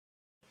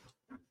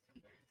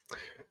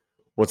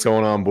What's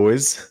going on,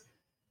 boys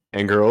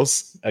and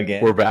girls?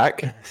 Again, We're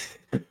back.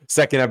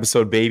 Second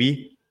episode,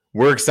 baby.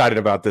 We're excited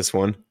about this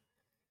one.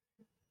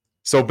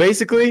 So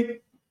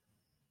basically,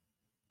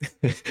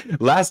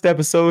 last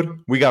episode,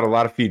 we got a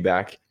lot of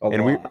feedback.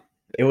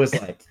 It was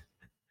like,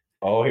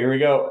 oh, here we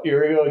go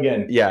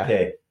again. Yeah.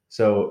 Okay,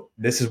 so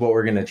this is what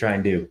we're going to try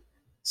and do.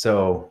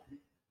 So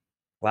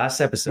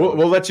last episode.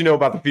 We'll let you know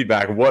about the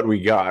feedback, what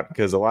we got,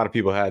 because a lot of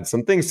people had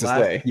some things to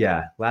say.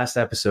 Yeah, last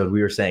episode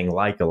we were saying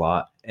like a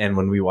lot. And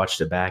when we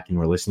watched it back and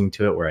we're listening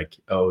to it, we're like,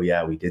 oh,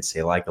 yeah, we did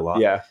say like a lot.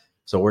 Yeah.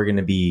 So we're going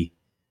to be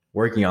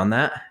working on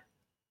that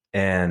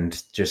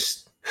and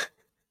just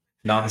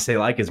not say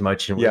like as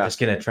much. And we're just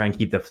going to try and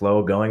keep the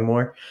flow going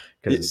more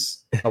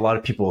because a lot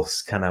of people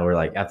kind of were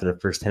like, after the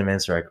first 10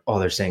 minutes, are like, oh,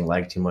 they're saying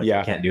like too much.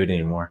 I can't do it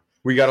anymore.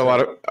 We got a lot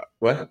of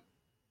what?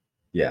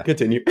 Yeah.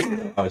 Continue.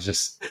 I was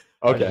just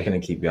okay.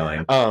 Going to keep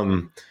going.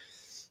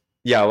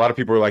 Yeah, a lot of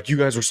people were like, you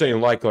guys were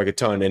saying like a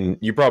ton, and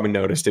you probably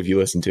noticed if you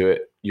listen to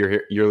it,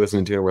 you're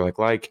listening to it, we're like,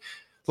 well,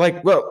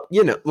 it was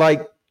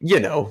like,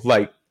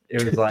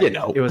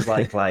 it was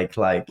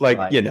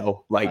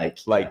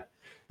like,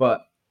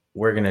 but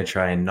we're going to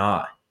try and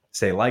not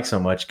say like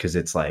so much because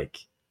it's like,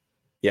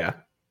 yeah,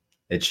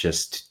 it's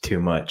just too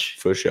much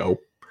for sure.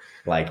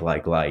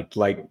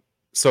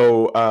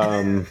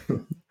 So,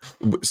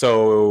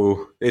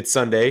 so it's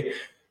Sunday.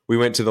 We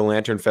went to the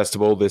Lantern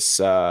Festival this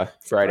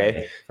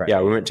Friday.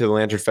 Yeah, we went to the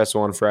Lantern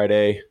Festival on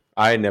Friday.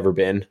 I had never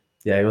been.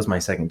 Yeah, it was my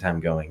second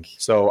time going.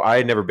 So I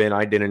had never been.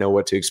 I didn't know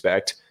what to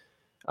expect.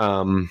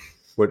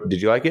 What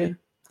did you like it?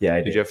 Yeah, I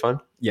did. Did you have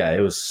fun? Yeah, it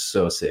was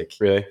so sick.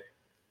 Really?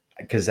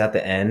 Because at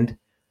the end,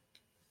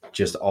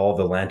 just all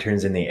the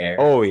lanterns in the air.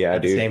 Oh yeah,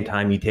 at dude. the same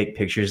time, you take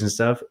pictures and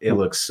stuff. It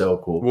looks so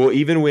cool. Well,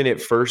 even when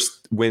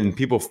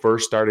people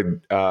first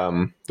started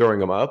throwing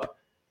them up,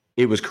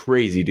 it was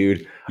crazy,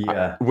 dude.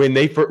 Yeah. When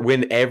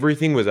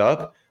everything was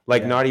up,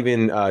 not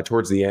even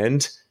towards the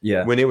end.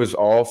 Yeah. When it was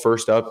all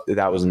first up,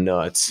 that was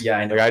nuts. Yeah,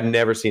 I know. I'd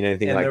never seen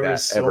anything like that. There were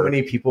so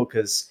many people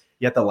because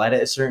you have to light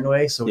it a certain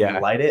way. So when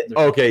you light it,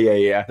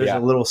 there's a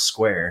little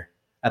square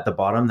at the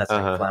bottom that's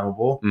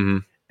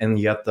flammable, and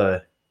you have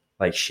to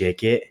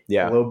shake it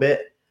a little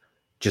bit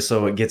just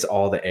so it gets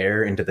all the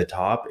air into the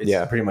top.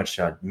 It's pretty much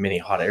a mini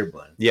hot air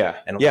balloon. Yeah.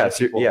 And that's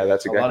exactly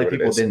a lot of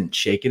people didn't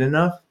shake it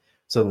enough.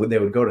 So they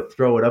would go to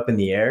throw it up in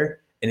the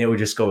air, and it would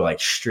just go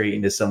straight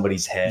into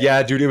somebody's head.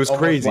 Yeah, dude, it was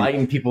crazy.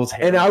 Lighting people's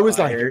hair. And I was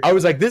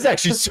like, this is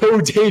actually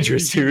so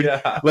dangerous, dude.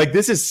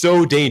 This is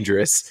so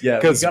dangerous. Yeah,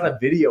 we got a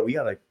video. We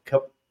got a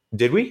couple.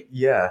 Did we?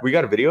 Yeah, we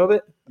got a video of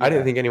it. Yeah. I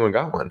didn't think anyone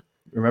got one.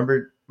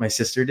 Remember, my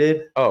sister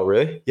did. Oh,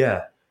 really?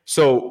 Yeah.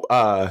 So,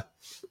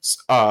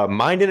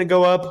 mine didn't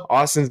go up.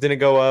 Austin's didn't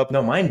go up.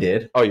 No, mine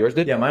did. Oh, yours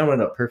did? Yeah, mine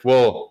went up perfect.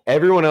 Well,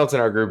 everyone else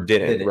in our group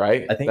didn't,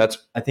 right? I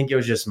think it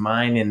was just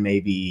mine and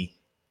maybe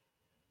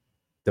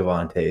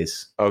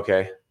Devontae's.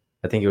 Okay.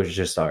 I think it was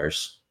just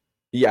ours.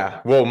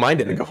 Yeah. Well, mine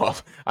didn't go up.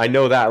 I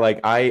know that.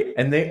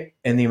 And the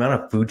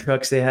amount of food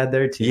trucks they had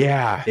there too.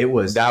 Yeah.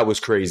 That was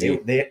crazy.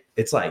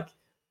 It's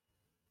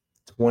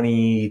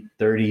 20,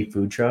 30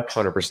 food trucks.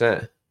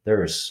 100%. There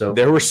were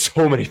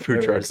so many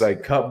food trucks.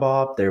 Cut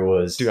Bop. There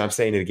was. Dude, I'm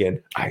saying it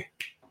again.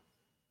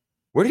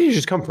 Where did you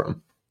just come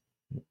from?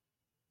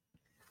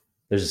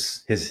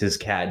 There's his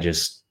cat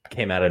just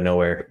came out of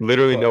nowhere.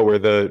 Literally nowhere.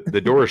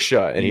 The door is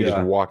shut and he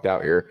just walked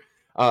out here.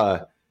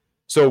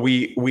 So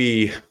we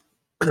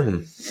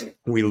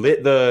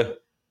lit the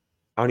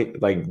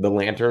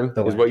lantern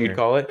is what you'd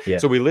call it. Yeah.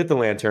 So we lit the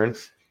lantern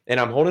and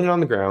I'm holding it on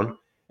the ground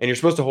and you're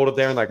supposed to hold it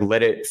there and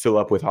let it fill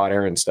up with hot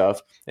air and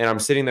stuff. And I'm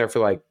sitting there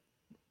for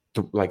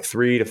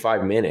 3 to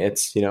 5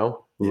 minutes,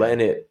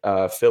 letting it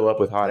fill up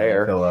with hot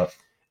air. Fill up.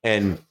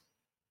 And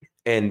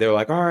they're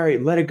like, all right,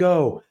 let it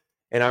go.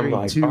 And I'm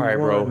 3, 2, all right,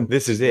 1. Bro,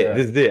 this is it. Yeah.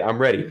 This is it. I'm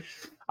ready.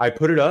 I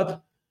put it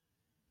up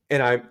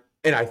and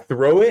I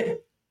throw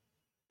it.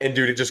 And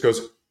dude, it just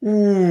goes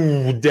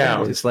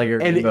down. Just like a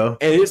rainbow.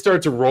 And it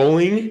starts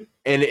rolling.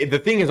 And the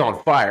thing is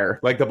on fire.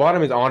 The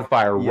bottom is on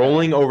fire,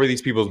 rolling over these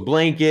people's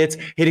blankets,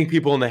 hitting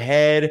people in the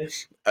head.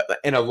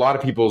 And a lot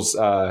of people's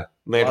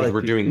lanterns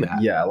were doing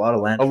that. Yeah, a lot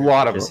of lanterns. A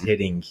lot of just them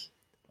hitting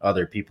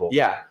other people.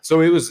 Yeah.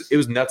 So it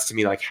was nuts to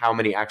me, how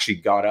many actually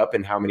got up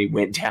and how many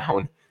went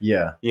down.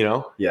 Yeah.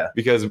 Yeah.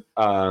 Because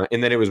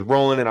and then it was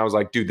rolling and I was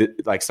like,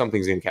 dude,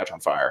 something's gonna catch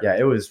on fire. Yeah,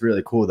 it was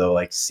really cool though.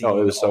 Seeing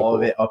it was so all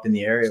cool. of it up in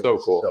the air. So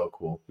cool. So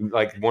cool.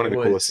 One of the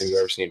coolest things I've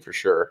ever seen for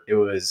sure. It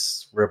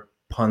was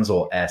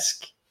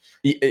Rapunzel-esque.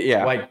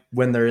 Yeah.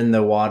 When they're in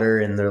the water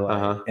and they're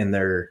and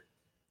they're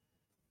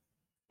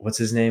what's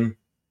his name?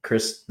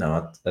 Chris?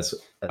 No, that's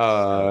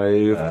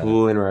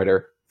Flynn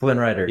Rider. Flynn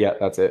Rider. Yeah,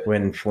 that's it.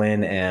 When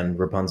Flynn and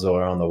Rapunzel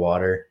are on the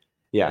water.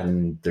 Yeah.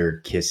 And they're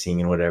kissing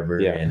and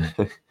whatever. Yeah. And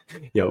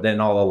then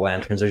all the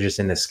lanterns are just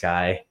in the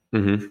sky.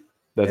 Mm-hmm.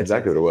 That's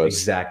exactly what it was.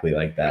 Exactly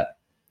like that.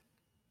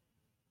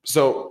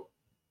 So,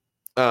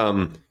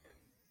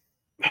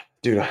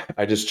 dude,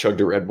 I just chugged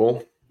a Red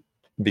Bull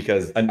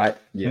because no,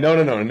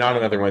 not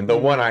another one. The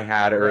one I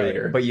had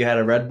earlier. But you had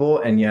a Red Bull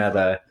and you had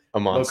a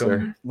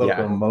Monster.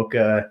 Loco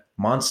Mocha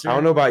Monster. I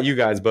don't know about you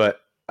guys,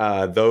 but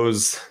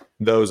those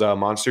those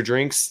Monster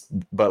drinks,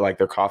 but like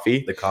they're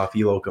coffee. The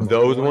coffee locomotive.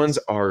 Those ones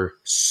are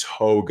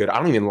so good. I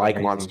don't even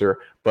like Monster,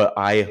 but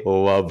I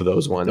love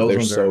those ones.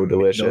 They're so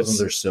delicious. Those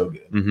ones are so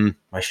good. Mm-hmm.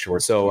 My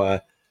shorts. So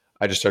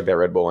I just took that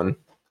Red Bull and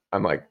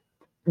I'm like,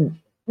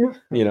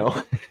 Yeah,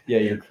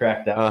 you're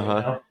cracked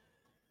out.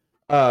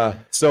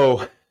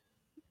 So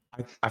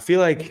I feel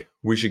like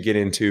we should get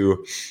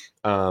into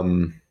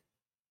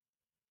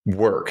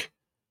work,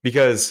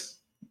 because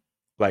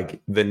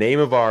like the name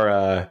of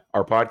our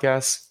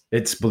podcast,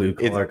 it's Blue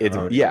Collar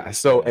Comedy. Yeah.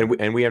 So and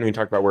we haven't even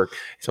talked about work.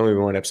 It's only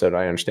been one episode.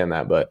 I understand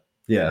that, but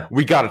yeah,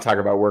 we got to talk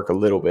about work a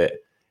little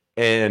bit,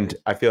 and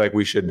I feel like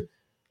we should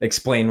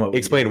explain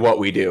what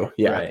we do.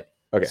 Yeah. Right.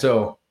 Okay.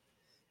 So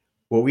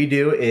what we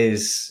do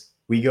is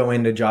we go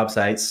into job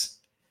sites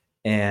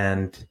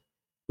and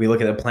we look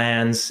at the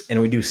plans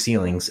and we do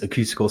ceilings,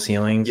 acoustical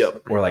ceilings,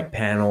 or like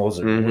panels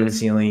or wood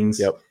ceilings.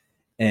 Yep.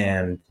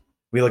 And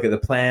we look at the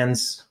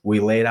plans, we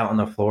lay it out on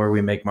the floor,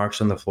 we make marks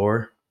on the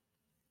floor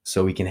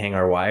so we can hang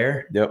our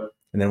wire. Yep.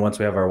 And then once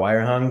we have our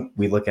wire hung,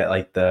 we look at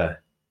like the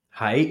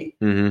height,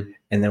 and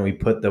then we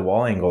put the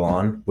wall angle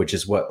on, which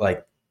is what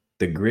like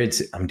the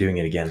grids. I'm doing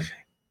it again.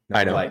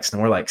 I know. No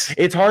more likes.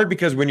 It's hard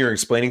because when you're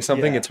explaining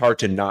something, it's hard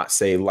to not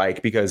say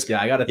like, because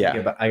I gotta think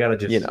about. I gotta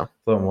just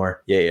flow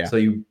more. Yeah. So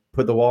you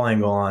put the wall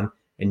angle on,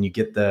 and you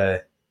get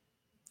the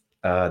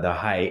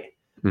height,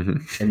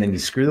 and then you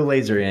screw the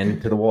laser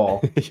in to the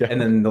wall, and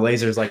then the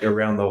laser's like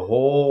around the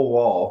whole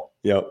wall.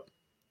 Yep.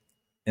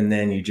 And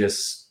then you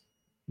just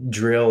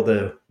drill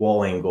the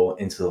wall angle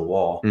into the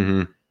wall,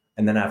 and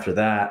then after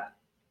that,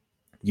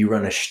 you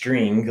run a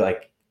string,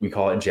 like we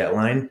call it jet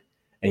line,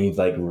 and you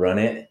like run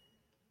it.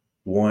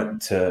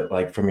 Want to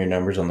like from your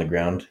numbers on the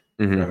ground,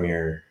 from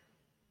your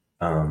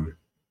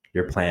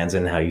plans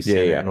and how you see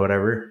it and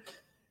whatever,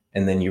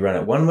 and then you run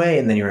it one way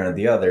and then you run it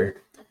the other,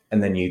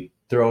 and then you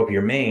throw up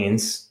your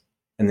mains,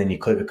 and then you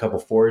click a couple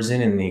 4s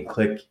in, and then you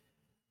click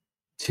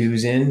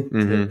 2s in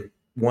to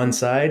one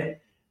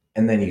side,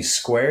 and then you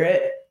square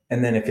it,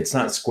 and then if it's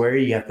not square,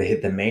 you have to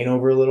hit the main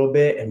over a little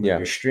bit and move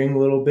your string a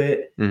little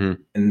bit, and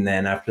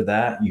then after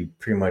that you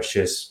pretty much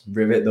just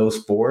rivet those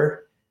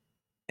 4,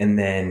 and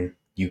then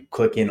you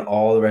click in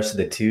all the rest of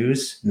the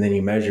 2s, and then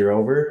you measure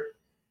over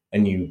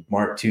and you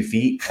mark 2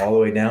 feet all the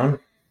way down.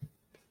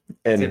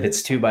 And if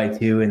it's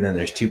 2x2, and then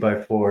there's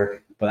 2x4,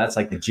 but that's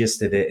like the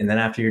gist of it. And then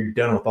after you're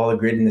done with all the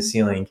grid in the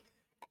ceiling,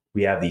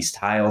 we have these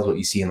tiles, what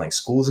you see in like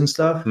schools and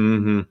stuff.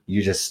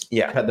 You just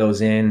cut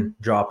those in,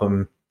 drop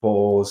them,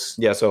 poles.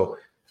 Yeah. So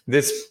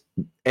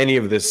any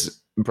of this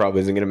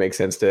probably isn't going to make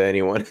sense to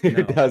anyone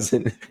who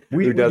doesn't.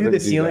 We do the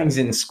ceilings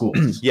in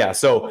schools. Yeah.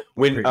 So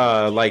when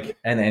like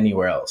and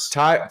anywhere else,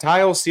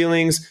 tile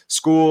ceilings,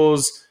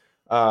 schools,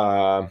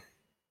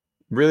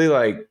 really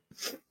like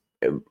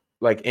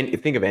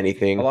think of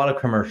anything. A lot of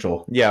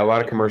commercial. Yeah, a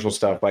lot of commercial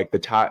stuff, like the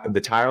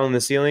tile in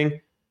the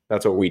ceiling.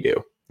 That's what we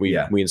do.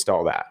 We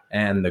install that,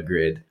 and the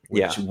grid.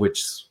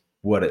 Which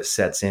what it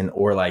sets in,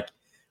 or like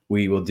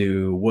we will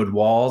do wood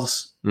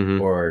walls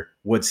or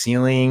wood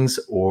ceilings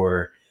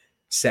or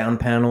sound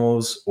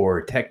panels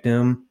or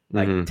tectum.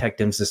 Like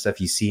tectum's the stuff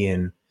you see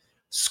in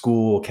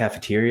school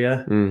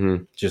cafeteria,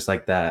 just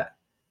like that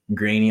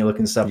grainy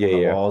looking stuff on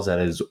the walls that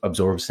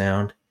absorbs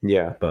sound.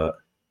 Yeah, but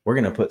we're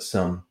gonna put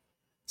some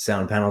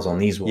sound panels on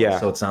these walls,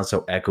 so it's not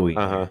so echoey.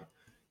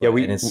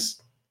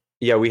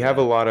 We have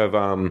a lot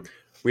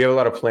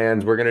of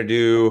plans. We're gonna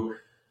do.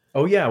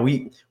 Oh yeah,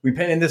 we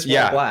painted this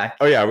wall black.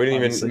 Oh yeah, we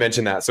didn't even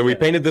mention that. So we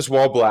painted this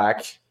wall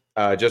black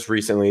just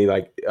recently,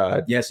 like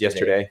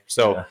yesterday.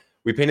 So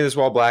we painted this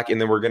wall black, and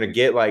then we're gonna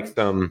get like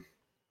some.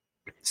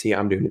 See,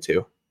 I'm doing it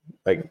too.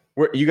 Like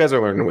you guys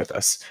are learning with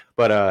us,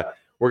 but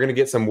we're gonna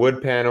get some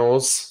wood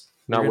panels,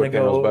 not wood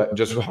panels, but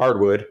just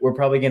hardwood. We're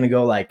probably gonna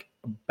go like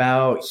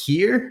about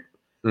here,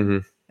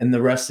 and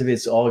the rest of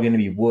it's all gonna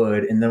be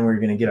wood, and then we're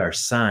gonna get our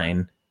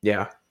sign.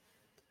 Yeah,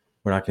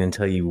 we're not gonna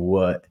tell you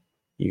what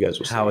you guys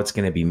will how it's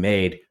gonna be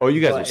made. Oh, you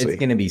guys will see. It's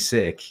gonna be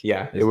sick.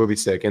 Yeah, it will be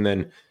sick, and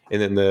then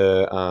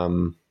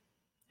the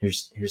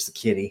here's the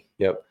kitty.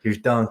 Yep. Here's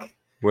Dunk.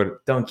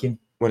 Duncan.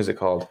 What is it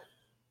called?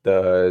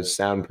 The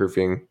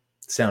soundproofing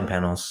sound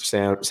panels.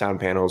 Sound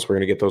panels. We're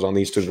gonna get those on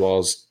these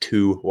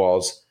two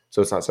walls,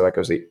 so it's not so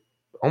echoey.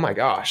 Oh my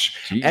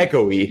gosh,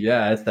 echoey.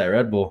 Yeah, it's that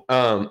Red Bull.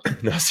 No,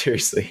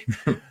 seriously.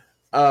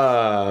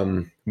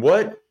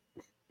 What?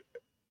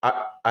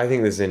 I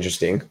think this is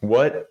interesting.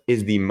 What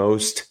is the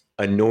most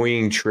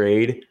annoying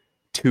trade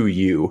to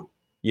you?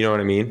 You know what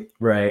I mean?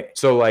 Right.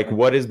 So, like,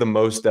 what is the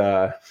most?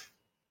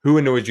 Who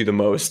annoys you the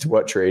most?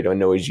 What trade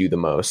annoys you the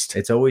most?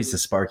 It's always the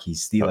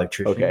Sparkies, the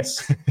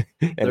electricians.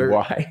 Okay. And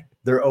why?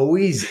 They're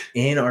always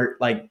in our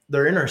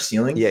they're in our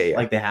ceilings. Yeah.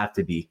 Like they have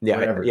to be. Yeah.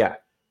 Whatever. Yeah.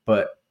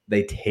 But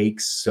they take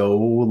so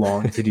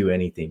long to do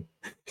anything.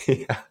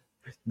 Yeah.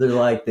 They're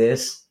like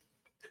this.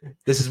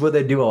 This is what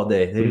they do all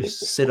day. They just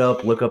sit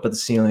up, look up at the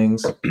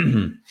ceilings.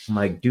 I'm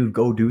like, dude,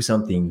 go do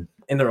something.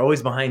 And they're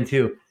always behind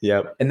too.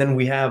 Yep. And then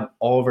we have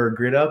all of our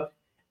grid up,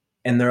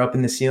 and they're up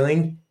in the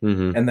ceiling,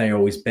 and they're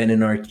always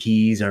bending our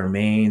keys, our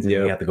mains,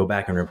 and we have to go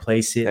back and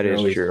replace it. That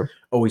is true.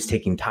 Always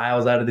taking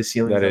tiles out of the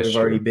ceiling that we've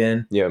already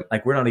been. Yeah.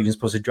 Like, we're not even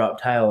supposed to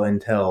drop tile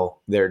until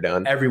they're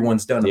done.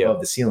 Everyone's done above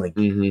the ceiling.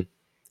 Mm-hmm.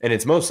 And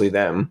it's mostly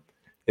them.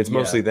 It's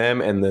mostly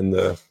them, and then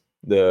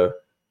the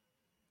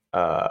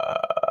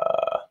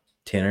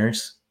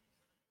tinners.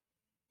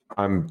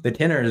 The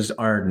tinners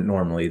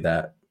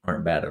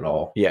aren't bad at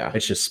all. Yeah.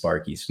 It's just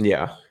Sparkies.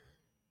 Yeah.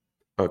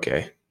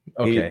 Okay.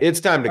 It's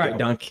time to go. Right,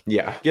 Dunk.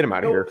 Yeah. Get him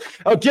out of here.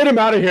 Oh, get him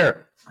out of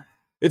here.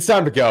 It's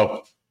time to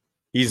go.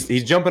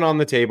 He's jumping on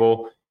the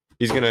table.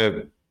 He's going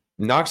to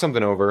knock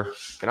something over.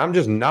 And I'm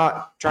just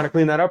not trying to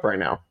clean that up right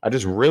now. I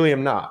just really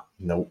am not.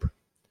 Nope.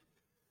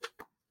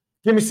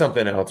 Give me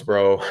something else,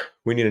 bro.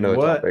 We need another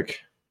topic.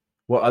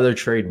 What other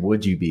trade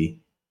would you be?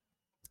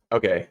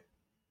 Okay.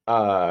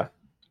 So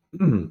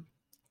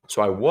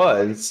I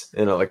was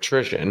an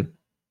electrician,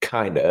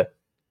 kinda.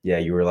 Yeah,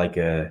 you were like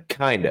a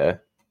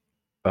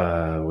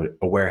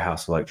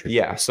warehouse electrician.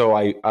 Yeah. So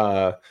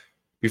I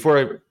before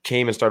I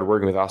came and started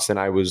working with Austin,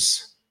 I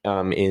was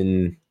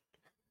in,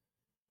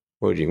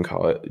 what would you even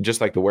call it?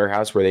 Just like the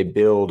warehouse where they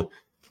build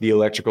the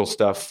electrical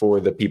stuff for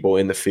the people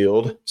in the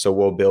field. So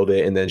we'll build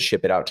it and then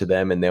ship it out to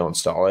them and they'll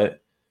install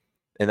it.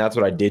 And that's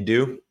what I did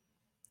do.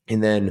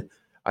 And then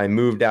I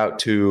moved out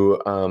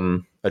to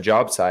a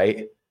job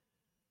site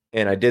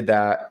and I did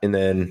that and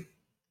then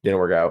didn't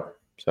work out.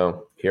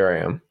 So here I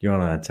am. You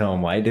want to tell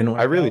them why it didn't work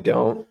out? I really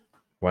don't.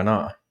 Why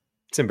not?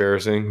 It's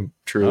embarrassing,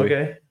 truly.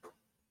 Okay.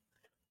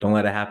 Don't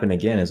let it happen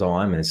again is all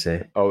I'm going to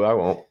say. Oh, I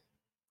won't.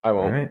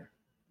 All right.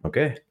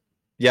 Okay.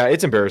 Yeah,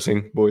 it's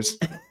embarrassing, boys.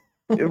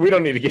 We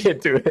don't need to get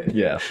into it.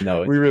 Yeah,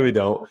 no. We really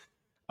don't.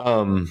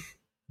 But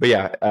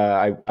yeah,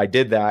 I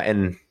did that.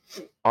 And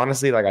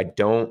honestly, like, I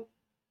don't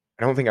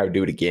think I would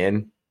do it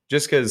again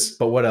just because.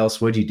 But what else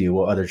would you do?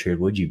 What other trade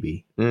would you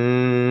be?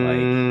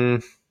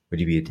 Like, would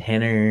you be a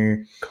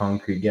tanner,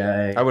 concrete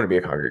guy? I wouldn't be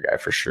a concrete guy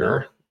for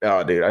sure. No?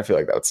 Oh, dude, I feel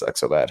like that would suck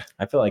so bad.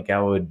 I feel like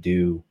I would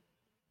do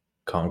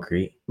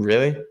concrete.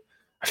 Really?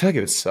 I feel like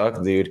it would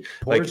suck, dude.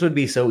 Pours would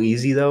be so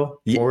easy though.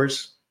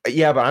 Pours.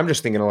 Yeah, but I'm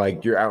just thinking of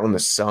like you're out in the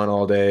sun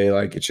all day,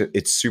 like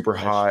it's super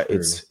hot.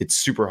 It's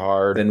super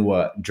hard. Then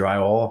what?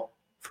 Drywall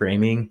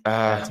framing?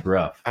 That's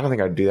rough. I don't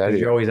think I'd do that.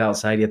 You're always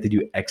outside. You have to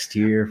do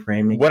exterior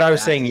framing. What I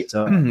was saying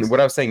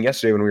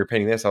yesterday when we were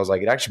painting this, I was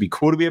like, it'd actually be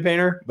cool to be a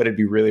painter, but it'd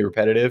be really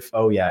repetitive.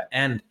 Oh yeah,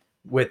 and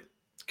with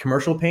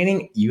commercial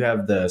painting, you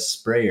have the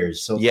sprayers,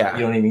 so you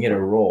don't even get a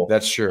roll.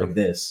 That's true. Like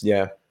this.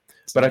 Yeah,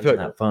 but I feel like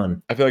not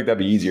fun. I feel like that'd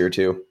be easier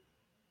too.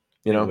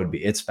 You know, it would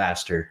be. It's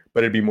faster,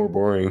 but it'd be more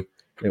boring.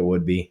 It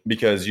would be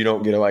because you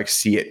don't get to like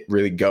see it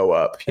really go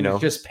up. You know,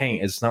 it's just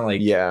paint. It's not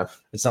like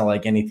it's not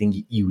like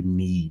anything you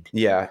need.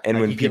 Yeah, and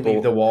like when people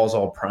leave the walls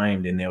all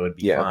primed and it would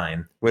be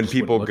fine. When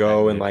people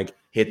go and like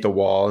hit the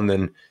wall and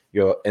then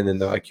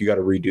they're like, you got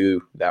to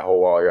redo that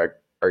whole wall. You're like,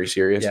 are you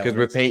serious? Because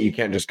with paint you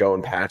can't just go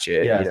and patch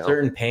it. Yeah, you know?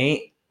 Certain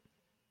paint,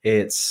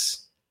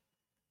 it's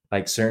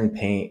like certain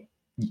paint.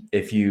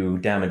 If you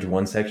damage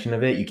one section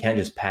of it, you can't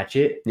just patch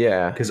it.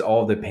 Yeah, because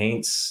all the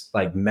paints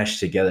like mesh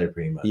together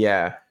pretty much.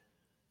 Yeah.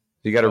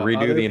 You got to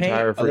redo the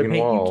entire freaking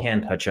wall. You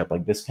can touch up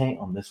like this paint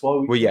on this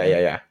wall. Well,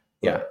 yeah.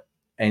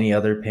 Any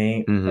other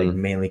paint, like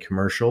mainly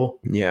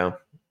commercial. Yeah,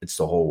 it's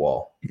the whole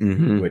wall,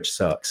 which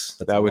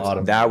sucks.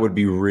 That would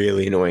be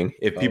really annoying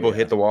if people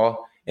hit the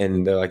wall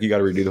and they're like, you got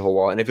to redo the whole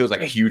wall. And if it was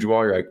like a huge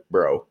wall, you're like,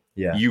 bro,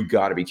 you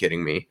got to be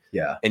kidding me.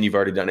 Yeah, and you've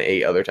already done it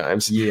 8 other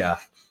times. Yeah,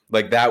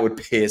 like that would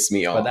piss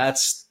me off. But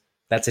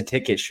that's a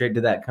ticket straight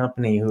to that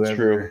company.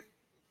 Whoever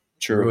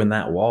True. ruined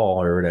that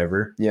wall or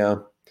whatever. Yeah.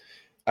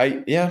 I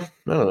don't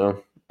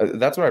know.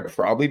 That's what I'd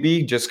probably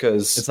be just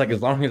because it's like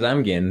as long as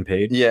I'm getting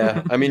paid.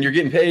 Yeah. I mean, you're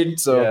getting paid.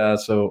 So,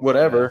 so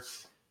whatever.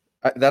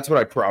 Yeah. That's what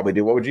I'd probably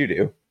do. What would you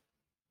do?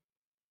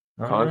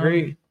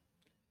 Concrete?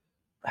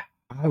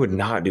 I would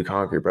not do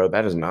concrete, bro.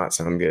 That does not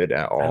sound good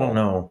at all. I don't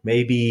know.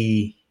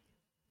 Maybe.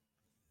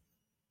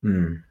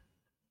 I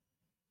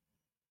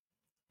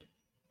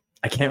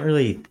can't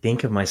really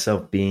think of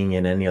myself being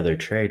in any other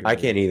trade. Really. I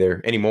can't either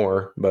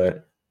anymore,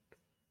 but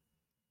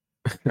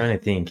I'm trying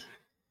to think.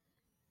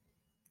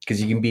 Because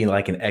you can be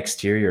like an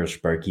exterior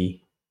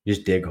Sparky.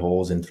 Just dig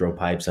holes and throw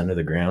pipes under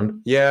the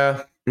ground.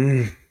 Yeah.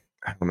 I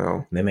don't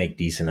know. They make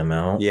decent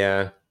amount.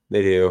 Yeah,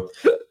 they do.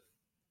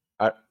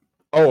 A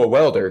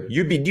welder.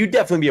 You'd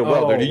definitely be a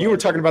welder. You were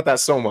talking about that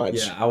so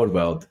much. Yeah, I would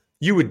weld.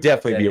 You would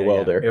definitely be a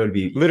welder. It would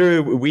be.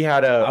 Literally,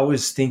 I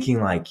was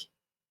thinking like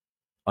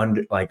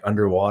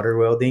underwater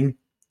welding.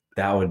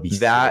 That would be.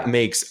 That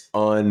makes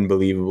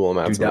unbelievable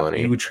amounts of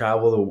money. You would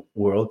travel the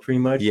world pretty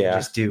much. Yeah,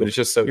 but it's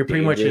just so. You're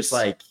pretty much just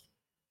like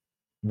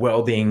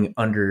welding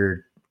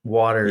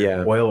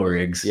underwater oil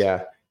rigs.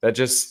 Yeah, that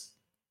just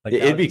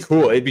it'd be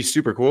cool. It'd be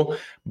super cool,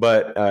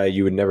 but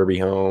you would never be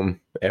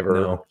home ever.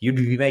 No, you'd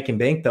be making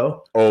bank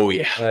though. Oh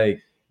yeah,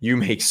 like you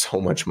make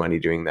so much money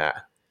doing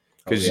that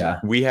because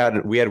we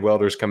had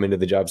welders come into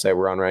the job site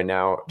we're on right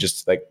now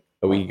just like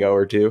a week ago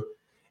or two,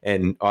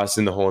 and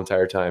Austin the whole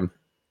entire time,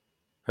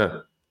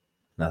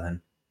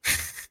 nothing.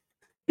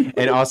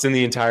 And Austin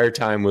the entire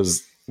time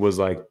was was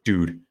like,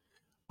 dude,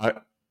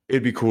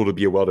 it'd be cool to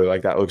be a welder.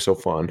 Like, that looks so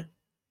fun.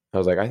 I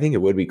was like, I think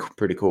it would be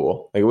pretty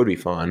cool. Like, it would be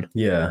fun.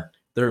 Yeah.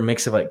 They're a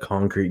mix of like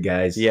concrete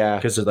guys. Yeah.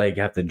 Because they like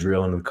have to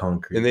drill into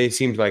concrete. And they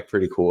seemed like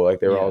pretty cool. Like,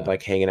 they were all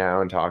like hanging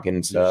out and talking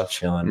and stuff. Just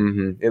chilling.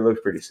 Mm-hmm. It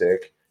looked pretty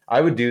sick. I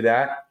would do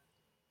that.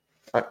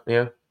 I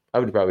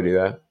would probably do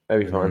that.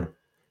 That'd be fun.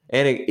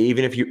 And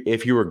even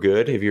if you were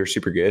good, if you were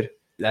super good,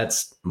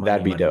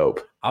 that'd be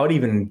dope. I would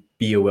even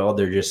be a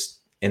welder just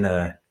in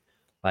a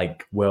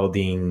like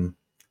welding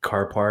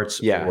car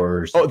parts. Yeah.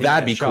 Or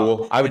that'd be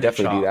cool. I would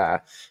definitely do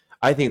that.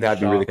 I think that'd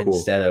be really cool.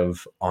 Instead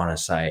of on a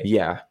site.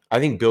 Yeah. I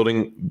think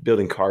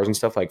building cars and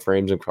stuff, like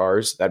frames of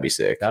cars, that'd be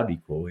sick. That'd be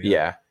cool.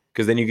 Yeah.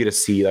 Because then you get to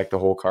see like the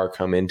whole car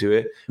come into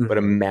it. Mm-hmm. But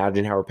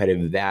imagine how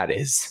repetitive that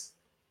is.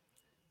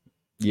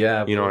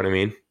 Yeah. You know what I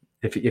mean?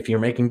 If you're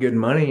making good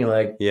money,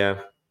 like. Yeah.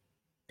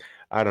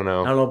 I don't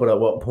know. But at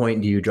what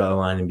point do you draw the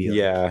line and be like,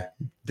 yeah,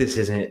 this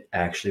isn't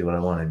actually what I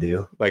want to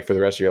do? Like for the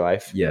rest of your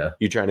life? Yeah.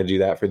 You trying to do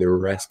that for the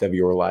rest of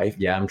your life?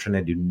 Yeah, I'm trying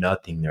to do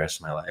nothing the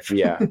rest of my life.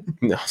 Yeah.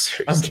 No,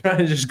 seriously. I'm trying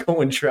to just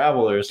go and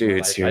travel the rest of my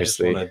life.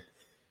 Seriously. I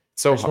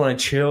just want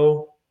to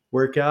chill,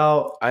 work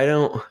out. I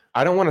don't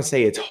want to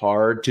say it's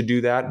hard to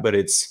do that, but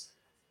it's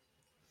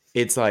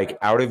like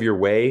out of your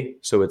way.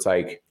 So it's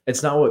like,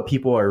 it's not what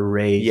people are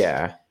raised.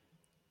 Yeah.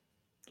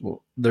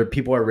 Well,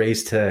 people are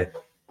raised to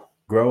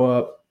grow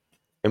up.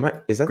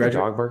 Is that the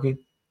dog barking?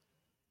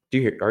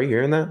 Are you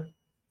hearing that?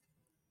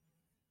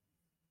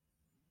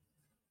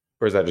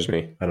 Or is that just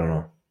me? I don't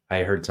know.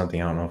 I heard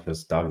something. I don't know if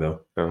it's a dog though.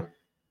 Oh. I'm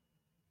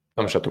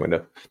gonna shut the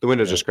window. The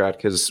window's just cracked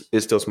because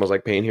it still smells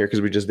like paint here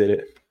because we just did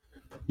it.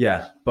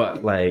 Yeah,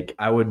 but like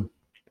what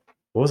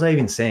was I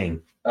even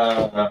saying?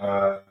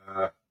 I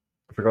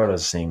forgot what I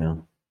was saying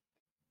now.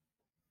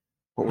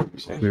 What were you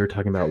saying? We were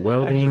talking about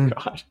welding.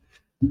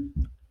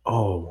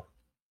 Oh.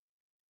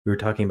 We were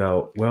talking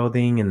about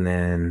welding and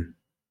then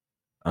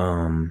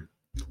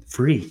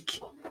freak.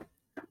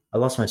 I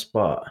lost my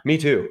spot. Me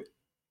too.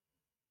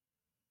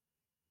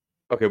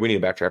 Okay, we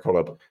need to backtrack. Hold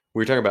up.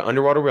 We were talking about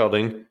underwater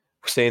welding,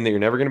 saying that you're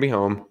never going to be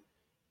home.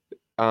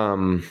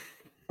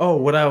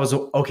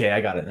 Okay,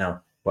 I got it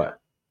now. What?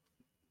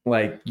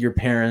 Like your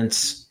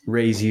parents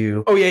raise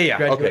you. Oh, yeah.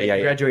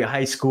 Graduate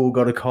high school,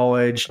 go to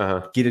college,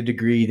 get a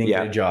degree, then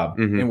get a job,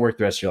 and work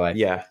the rest of your life.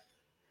 Yeah.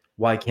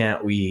 Why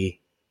can't we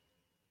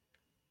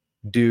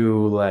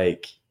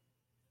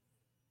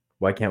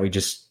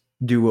just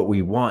do what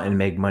we want and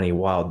make money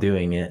while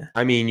doing it?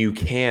 I mean, you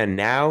can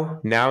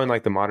now in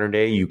like the modern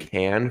day, you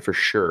can for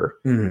sure,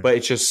 but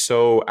it's just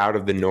so out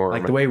of the norm.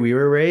 Like the way we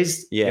were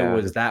raised, it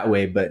was that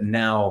way. But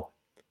now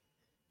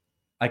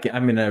I'm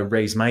going to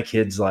raise my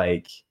kids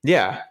like,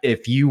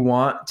 if you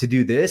want to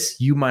do this,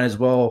 you might as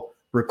well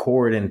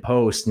record and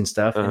post and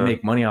stuff and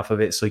make money off of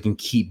it so you can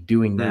keep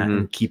doing that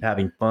and keep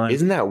having fun.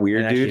 Isn't that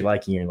weird, and dude? Actually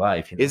liking your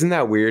life. You know? Isn't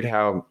that weird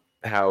how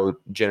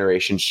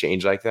generations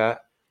change like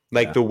that?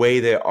 Like the way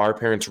that our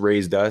parents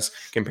raised us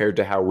compared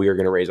to how we are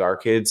going to raise our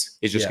kids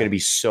is just going to be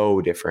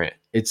so different.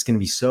 It's going to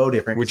be so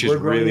different. Which is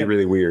really,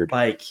 really weird.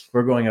 Like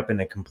we're growing up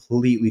in a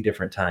completely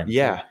different time.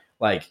 Yeah.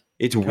 Like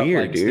it's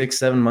weird, dude.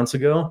 6-7 months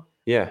ago.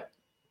 Yeah.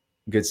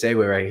 Good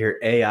segue right here.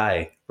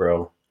 AI,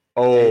 bro.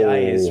 Oh. AI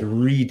is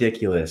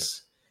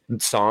ridiculous.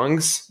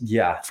 Songs?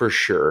 Yeah. For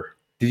sure.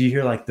 Did you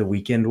hear like the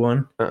Weeknd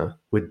one?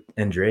 With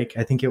Drake,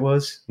 I think it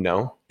was?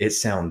 No.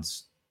 It's a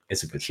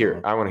good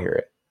song. I want to hear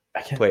it. I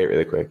can't play it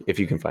really quick if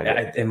you can find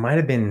it. It might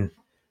have been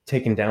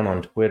taken down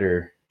on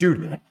Twitter.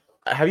 Dude,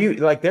 have you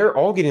they're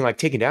all getting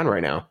taken down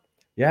right now.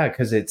 Yeah,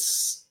 because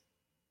it's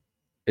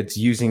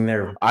using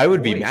their I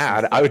would be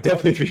mad. I would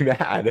definitely be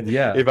mad.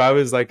 Yeah. If I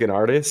was like an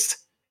artist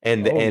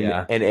and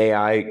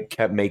AI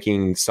kept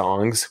making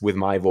songs with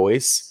my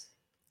voice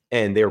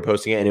and they were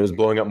posting it and it was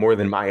blowing up more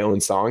than my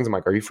own songs. I'm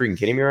like, are you freaking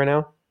kidding me right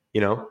now?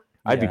 You know?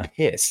 I'd be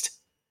pissed.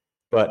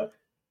 But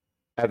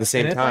at the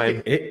same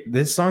time,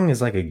 this song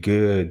is like a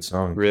good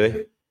song.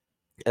 Really?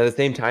 At the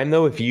same time,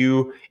 though, if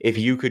you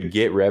could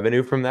get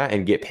revenue from that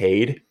and get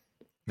paid,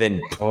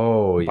 then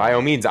by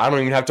all means, I don't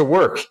even have to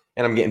work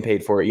and I'm getting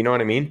paid for it. You know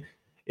what I mean?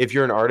 If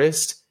you're an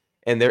artist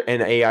and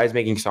AI is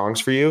making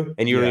songs for you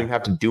and you don't even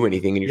have to do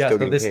anything and you're still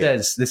getting paid.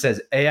 This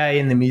says AI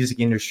in the music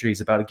industry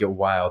is about to get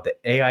wild. The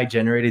AI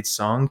generated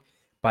song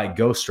by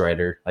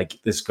Ghostwriter,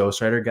 like this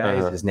Ghostwriter guy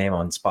is his name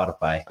on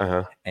Spotify.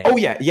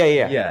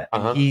 Yeah.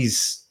 And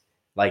he's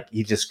like,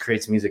 he just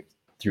creates music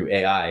through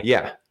AI.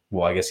 Yeah.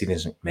 Well, I guess he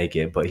doesn't make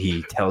it, but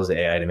he tells the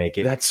AI to make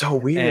it. That's so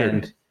weird.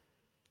 And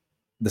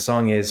the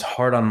song is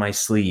Heart on My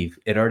Sleeve.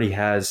 It already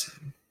has,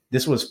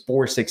 this was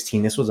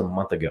 4/16. This was a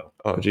month ago.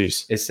 Oh,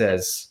 geez. It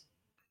says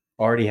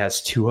already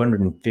has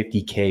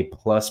 250K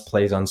plus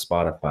plays on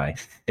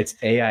Spotify. It's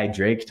AI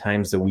Drake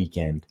times The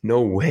Weeknd. No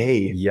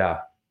way.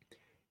 Yeah.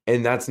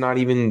 And that's not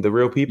even the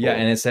real people. Yeah,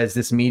 and it says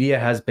this media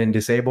has been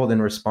disabled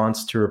in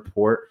response to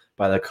report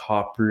by the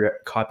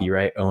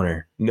copyright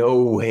owner.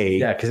 No way.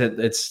 Yeah, because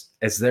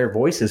it's their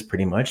voices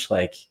pretty much.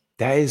 Like,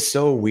 that is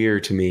so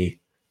weird to me.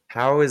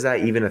 How is that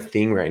even a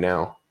thing right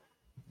now?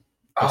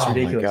 That's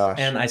ridiculous. My gosh.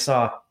 And I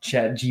saw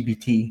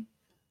ChatGPT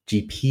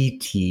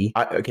GPT.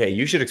 Okay,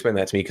 you should explain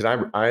that to me because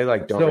I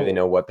like don't really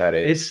know what that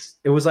is.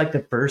 It was like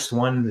the first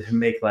one to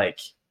make like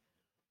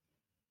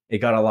it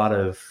got a lot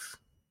of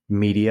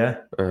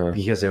media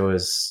because it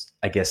was,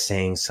 I guess,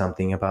 saying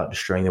something about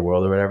destroying the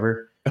world or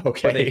whatever.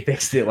 Okay, but they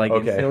fixed it like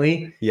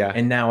instantly. Yeah,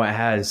 and now it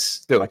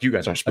has. They're like, you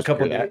guys aren't supposed to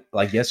do that.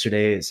 Like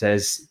yesterday, it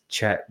says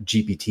Chat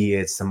GPT.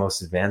 It's the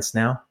most advanced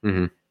now,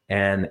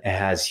 and it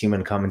has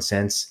human common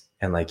sense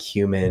and like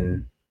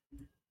human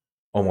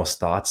almost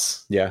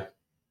thoughts. Yeah,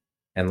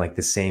 and like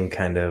the same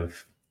kind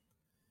of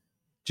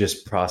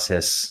just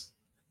process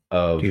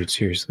of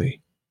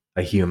seriously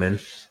a human,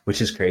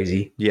 which is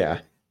crazy. Yeah.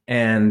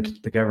 And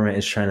the government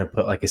is trying to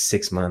put like a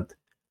 6-month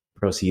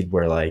proceed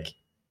where like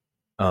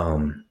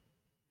AI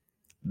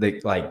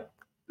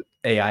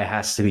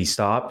has to be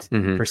stopped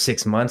for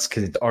 6 months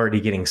because it's already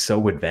getting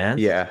so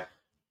advanced. Yeah.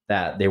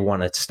 That they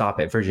want to stop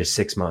it for just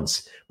 6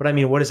 months. But I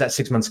mean, what is that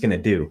 6 months going to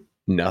do?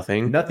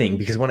 Nothing,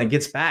 because when it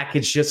gets back,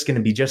 it's just going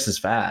to be just as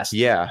fast.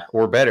 Yeah,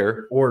 or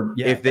better. Or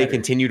if they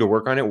continue to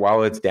work on it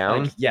while it's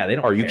down. Like, yeah, they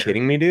don't. Are you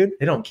kidding me, dude?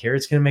 They don't care.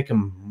 It's going to make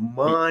them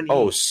money.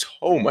 Oh,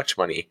 so much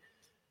money.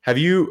 Have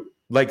you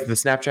like the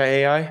Snapchat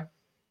AI?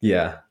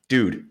 Yeah,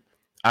 dude.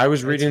 I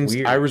was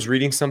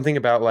reading something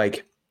about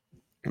like.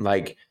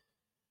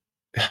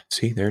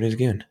 See, there it is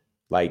again.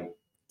 Like.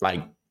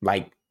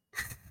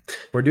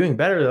 We're doing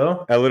better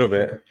though. A little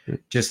bit.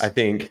 Just I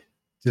think.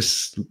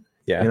 Just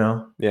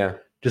yeah. Yeah.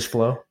 Just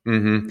flow.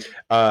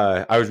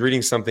 I was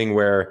reading something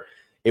where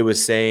it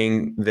was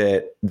saying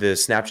that the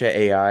Snapchat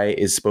AI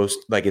is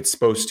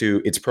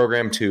it's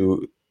programmed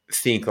to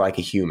think like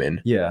a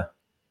human. Yeah.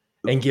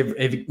 And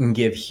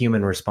give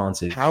human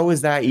responses. How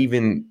is that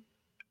even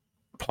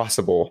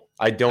possible?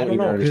 I don't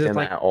even understand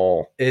that at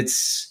all.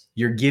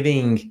 You're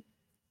giving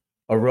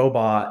a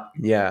robot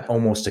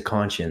almost a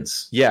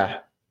conscience. Yeah.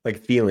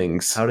 Like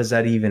feelings. How does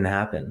that even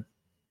happen?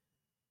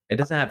 It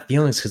doesn't have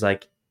feelings because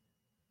like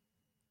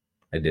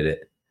I did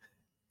it.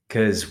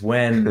 Because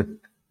when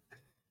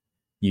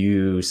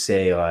you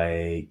say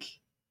like,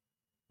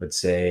 let's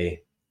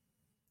say,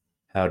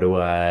 how do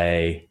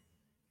I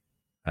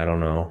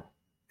don't know,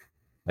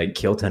 like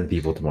kill 10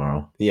 people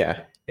tomorrow?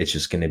 Yeah. It's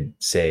just going to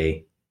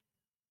say,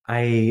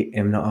 I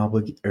am not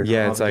obligated.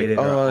 Yeah, it's like, you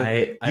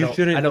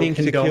shouldn't think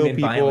to kill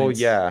people. Violence.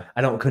 Yeah.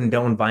 I don't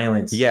condone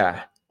violence.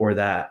 Yeah. Or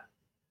that.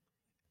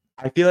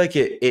 I feel like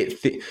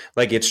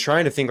it's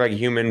trying to think like a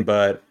human,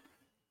 but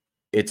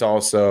it's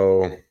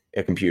also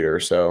a computer,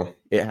 so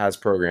it has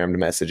programmed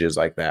messages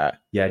like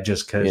that. Yeah,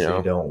 just because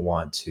they don't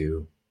want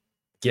to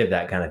give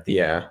that kind of thing.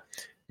 Yeah,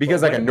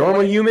 because like a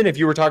normal human, if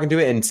you were talking to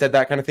it and said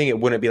that kind of thing, it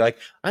wouldn't be like,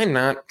 I'm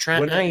not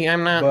trying.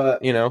 I'm not.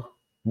 But,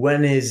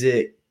 when is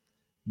it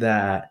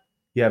that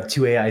you have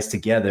two AIs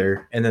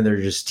together and then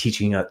they're just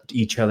teaching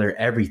each other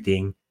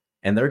everything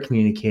and they're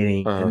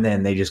communicating and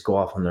then they just go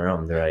off on their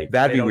own? They're like,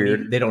 that'd be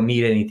weird. They don't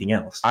need anything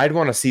else. I'd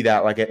want to see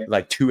that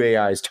like two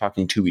AIs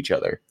talking to each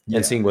other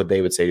and seeing what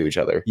they would say to each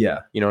other. Yeah.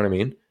 You know what I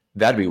mean?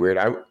 That'd be weird.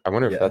 I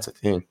wonder if that's a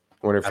thing.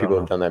 I wonder if people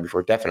have done that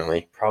before.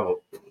 Definitely. Probably.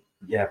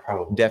 Yeah,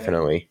 probably.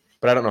 Definitely.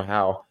 But I don't know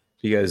how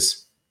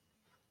because,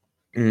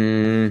 I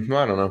don't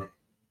know.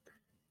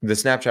 The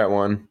Snapchat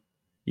one,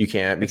 you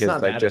can't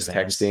because like just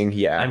advanced. Texting.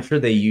 Yeah. I'm sure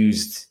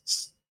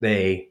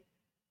they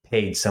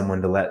paid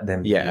someone to let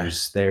them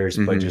use theirs,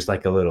 but just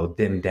like a little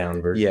dimmed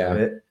down version of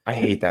it. I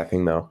hate that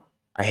thing though.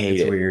 I hate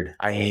it. It's weird.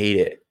 I hate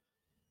it.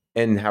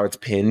 And how it's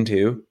pinned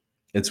too.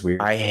 It's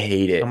weird. I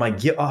hate it. I'm like,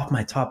 get off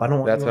my top. I don't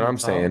want That's what I'm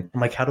saying.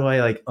 I'm like, how do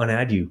I like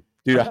unadd you?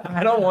 Dude,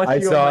 I don't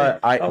want you.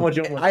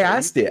 I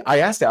asked it.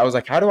 I was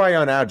like, how do I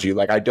unadd you?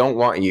 Like, I don't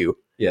want you.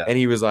 Yeah. And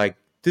he was like,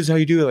 this is how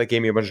you do it. Like,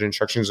 gave me a bunch of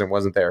instructions and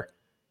wasn't there.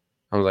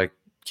 I was like,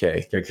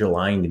 okay. You're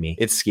lying to me.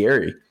 It's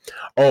scary.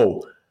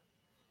 Oh,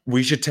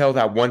 we should tell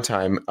that one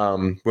time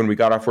when we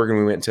got off work and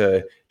we went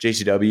to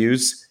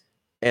JCW's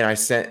and I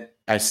sent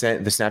the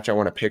Snapchat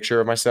one a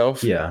picture of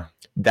myself. Yeah.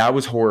 That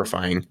was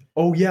horrifying.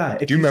 Oh, yeah.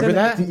 Do you remember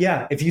that?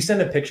 Yeah. If you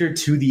send a picture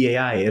to the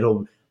AI,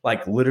 it'll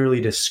like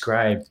literally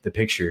describe the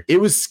picture. It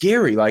was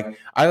scary. Like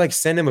I like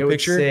send him a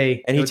picture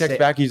and he texts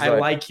back. He's I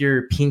like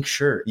your pink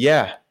shirt.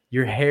 Yeah.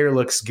 Your hair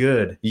looks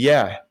good.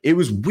 Yeah. It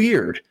was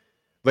weird.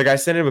 Like I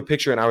sent him a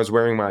picture and I was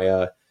wearing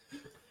my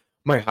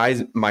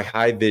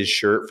high vis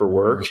shirt for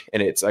work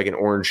and it's like an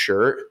orange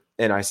shirt.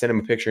 And I sent him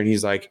a picture and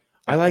he's like,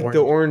 I like the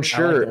orange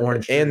shirt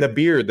and the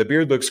beard. The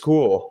beard looks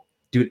cool.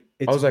 Dude,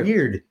 it's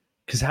weird.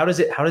 Because how does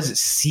it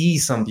see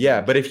something?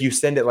 Yeah, but if you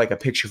send it like a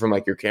picture from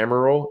like your camera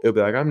roll, it'll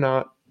be like, I'm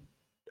not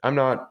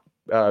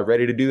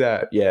ready to do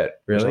that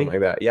yet. Really? Or something like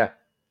that. Yeah.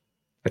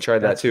 I tried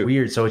that too.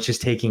 Weird. So it's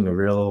just taking a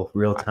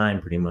real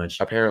time pretty much.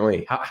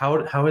 Apparently. How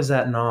does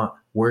that not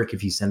work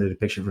if you send it a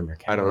picture from your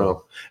camera? I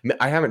don't know.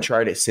 I haven't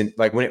tried it since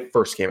like when it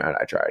first came out,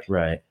 I tried.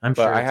 Right. But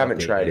I haven't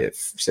tried it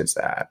since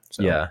that.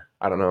 So yeah.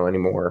 I don't know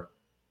anymore.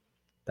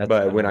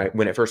 But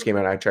when it first came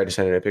out, I tried to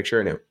send it a picture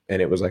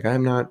and it was like,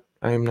 I'm not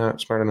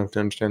smart enough to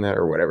understand that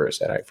or whatever it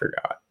said. I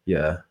forgot.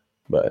 Yeah.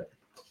 But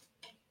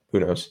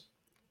who knows?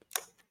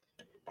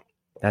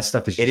 That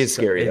stuff is. It is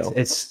scary though.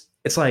 It's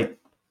like.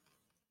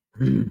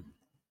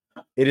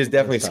 It is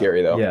definitely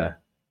scary though. Yeah.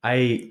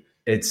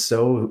 it's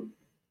so,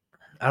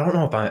 I don't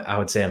know if I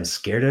would say I'm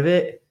scared of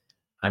it.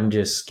 I'm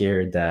just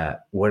scared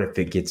that what if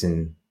it gets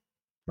in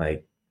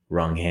like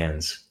wrong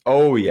hands?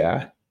 Oh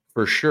yeah,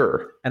 for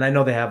sure. And I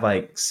know they have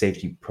like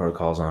safety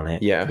protocols on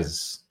it. Yeah,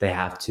 because they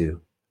have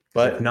to.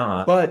 But if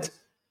not, but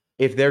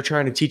if they're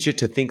trying to teach it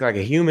to think like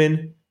a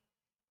human,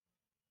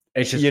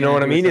 it's just, you know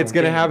what I mean? It's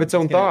going to have its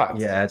own thoughts.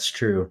 Yeah, that's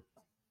true.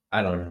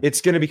 I don't know.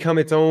 It's going to become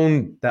its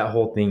own. That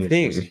whole thing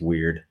is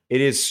weird.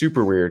 It is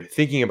super weird.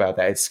 Thinking about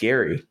that, it's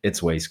scary.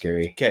 It's way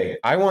scary. Okay,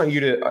 I want you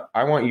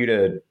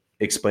to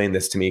explain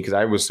this to me because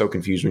I was so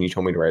confused when you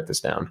told me to write this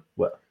down.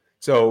 What?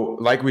 So,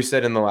 like we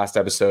said in the last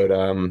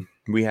episode,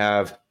 we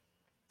have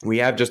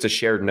just a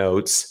shared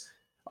notes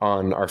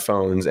on our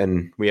phones,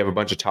 and we have a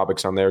bunch of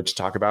topics on there to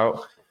talk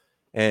about.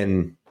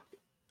 And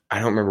I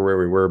don't remember where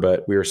we were,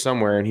 but we were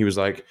somewhere, and he was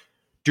like,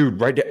 "Dude,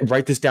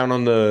 write this down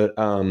on the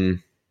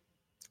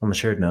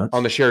shared notes.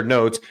 On the shared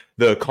notes,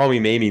 the Call Me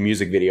Maybe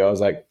music video." I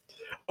was like,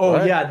 "Oh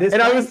what? Yeah!"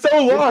 I was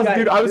so lost,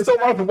 dude. I was so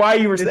lost why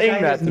you were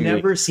saying that to me. I've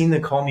never seen the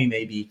Call Me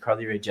Maybe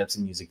Carly Rae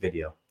Jepsen music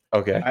video.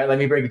 Okay. All right, let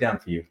me break it down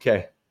for you.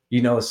 Okay.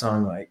 You know the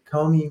song like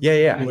 "Call Me"?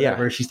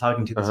 Yeah. She's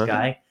talking to this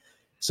guy.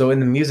 So in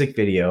the music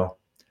video,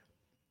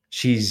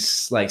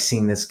 she's like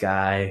seeing this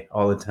guy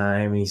all the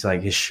time, and he's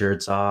like his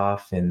shirt's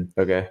off and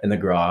in the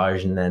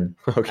garage, and then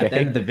at the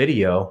end of the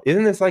video,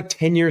 isn't this like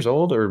 10 years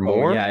old or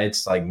more? Yeah,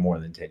 it's like more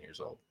than 10 years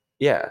old.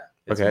 Yeah,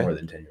 it's more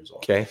than 10 years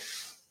old. Okay,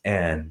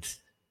 and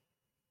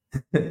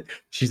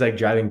she's like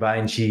driving by,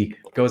 and she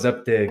goes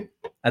up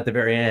at the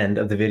very end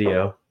of the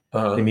video.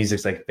 The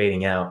music's like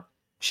fading out.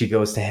 She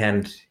goes to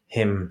hand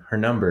him her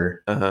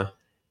number.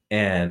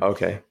 And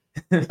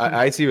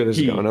I see where this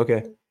is going.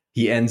 Okay,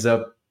 he ends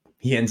up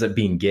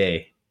being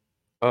gay.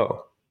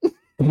 Oh.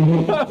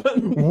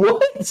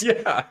 What?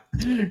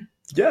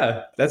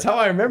 Yeah, that's how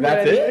I remember.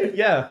 That's it.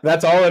 Yeah,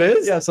 that's all it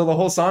is. Yeah, so the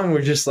whole song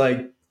was just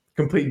like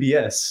complete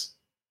BS.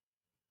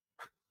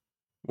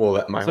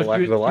 Well, my whole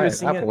life is a lie at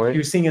that point. She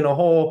was singing a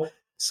whole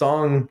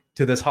song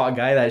to this hot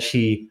guy that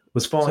she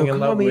was falling in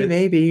love with.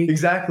 Maybe.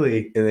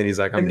 Exactly. And then he's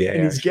like, I'm gay.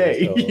 And he's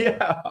gay. So.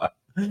 Yeah.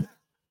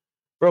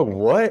 Bro,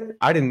 what?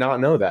 I did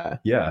not know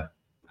that. Yeah.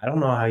 I don't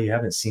know how you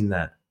haven't seen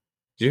that.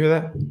 Did you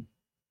hear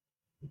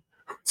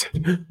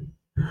that?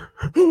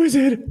 Who is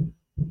it?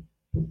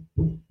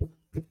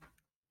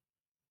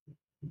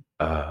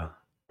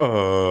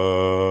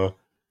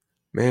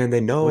 Man,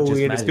 they know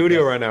we in the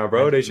studio right now,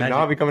 bro. They should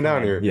not be coming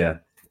down here. Yeah.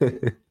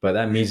 But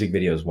that music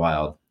video is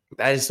wild.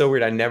 That is so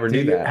weird. I never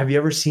knew that. Have you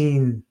ever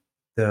seen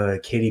the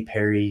Katy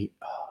Perry?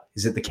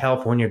 Is it the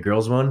California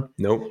Girls one?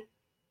 Nope.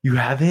 You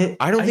haven't?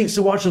 I used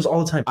to watch those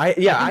all the time. I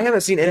haven't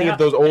seen any of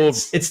those old.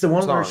 It's the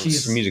one where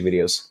she's music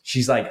videos.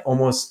 She's like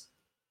almost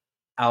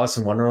Alice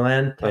in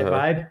Wonderland type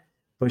vibe,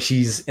 but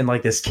she's in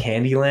like this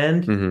candy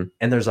land,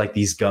 and there's like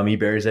these gummy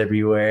bears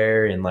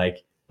everywhere, and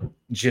like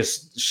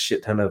just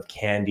shit ton of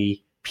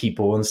candy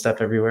people and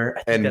stuff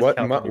everywhere. And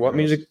what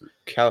music?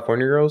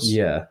 California Girls?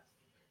 Yeah.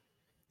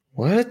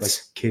 What? Like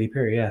Katy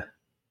Perry? Yeah.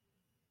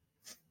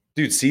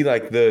 Dude, see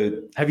like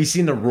Have you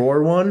seen the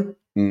Roar one?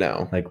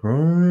 No. Like.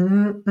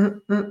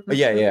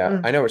 Yeah.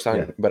 I know what you're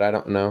talking, but I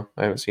don't know.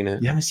 I haven't seen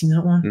it. You haven't seen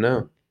that one?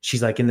 No.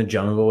 She's like in the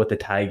jungle with the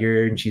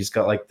tiger, and she's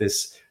got like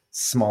this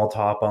small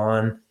top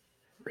on.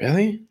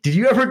 Really? Did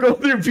you ever go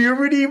through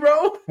puberty,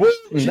 bro?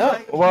 No.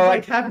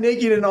 Like half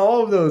naked in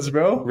all of those,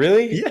 bro.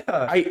 Really? Yeah.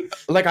 I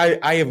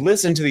have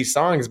listened to these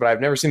songs, but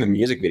I've never seen the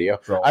music video.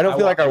 Bro, I don't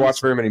feel like I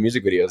watch very many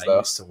music videos though. I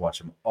used to watch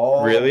them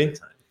all the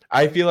time.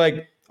 I feel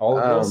like all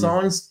of those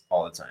songs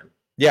all the time.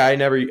 Yeah, I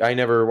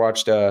never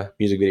watched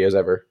music videos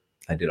ever.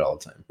 I did all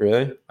the time.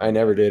 Really? I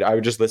never did. I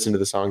would just listen to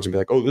the songs and be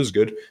like, "Oh, this is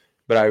good,"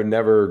 but I would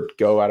never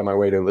go out of my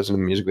way to listen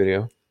to the music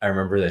video. I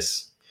remember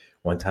this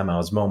one time I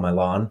was mowing my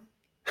lawn.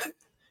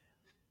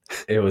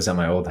 It was at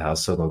my old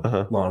house, so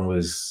the lawn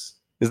was.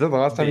 Is that the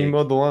last time you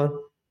mowed the lawn?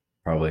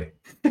 Probably.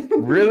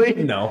 Really?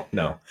 No.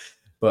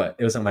 But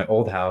it was at my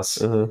old house,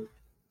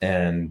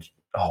 and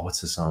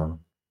what's the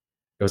song?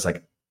 It was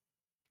like,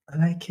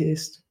 "I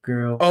kissed a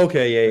girl."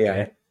 Okay,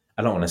 yeah.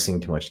 I don't want to sing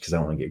too much because I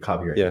don't want to get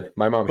copyrighted. Yeah,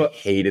 my mom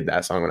hated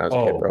that song when I was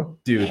a kid, bro.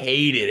 Dude,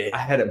 hated it. I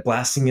had it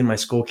blasting in my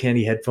Skull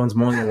Candy headphones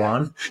mowing the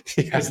lawn.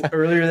 Because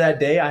earlier that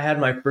day, I had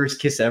my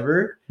first kiss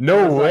ever.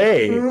 No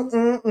way.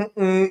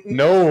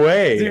 No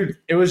way. Dude,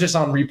 it was just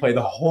on replay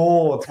the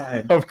whole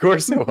time. Of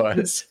course it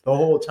was. The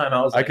whole time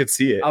I could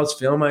see it. I was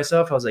feeling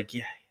myself. I was like,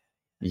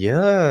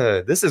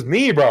 yeah, this is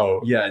me, bro.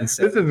 Yeah, this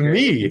is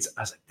me. I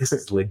was like, this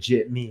is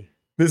legit me.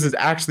 This is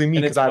actually me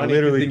because I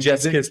literally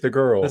just kissed a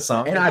girl.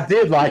 And I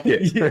did like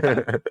it.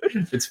 Yeah.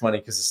 It's funny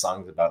because the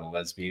song's about a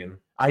lesbian.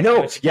 I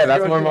know. Yeah,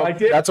 that's why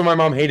my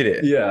mom hated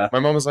it. Yeah. My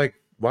mom was like,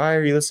 "Why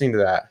are you listening to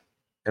that?"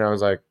 And I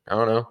was like, "I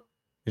don't know."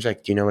 She's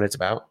like, "Do you know what it's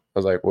about?" I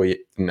was like, "Well,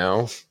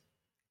 no."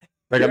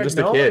 Like, I'm just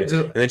a kid.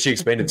 And then she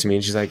explained it to me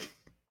and she's like,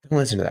 "Don't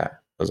listen to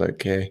that." I was like,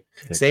 "Okay."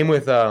 Same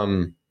with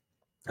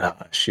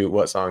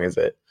what song is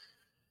it?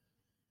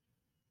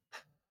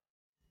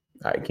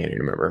 I can't even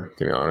remember,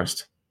 to be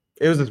honest.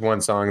 It was this one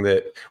song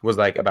that was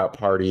like about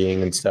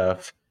partying and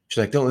stuff. She's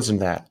like, don't listen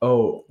to that.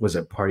 Oh, was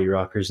it Party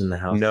Rockers in the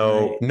House?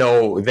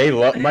 No. They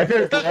love my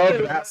parents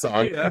love that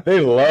song. Yeah. They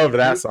love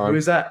that song. Who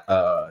is that?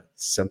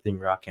 Something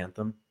rock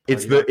anthem.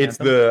 It's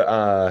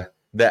the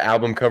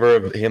album cover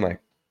of him, like,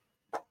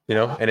 you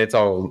know, and it's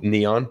all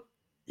neon.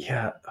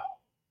 Yeah.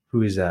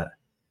 Who is that?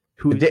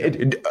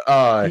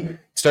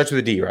 Starts with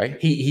a D,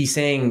 right? He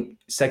sang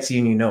 "Sexy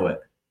and You Know It."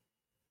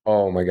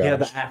 Oh my gosh. Yeah,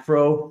 the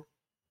Afro.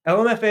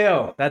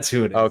 LMFAO. That's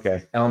who it is.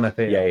 Okay.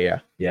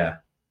 LMFAO. Yeah.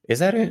 Is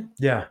that it?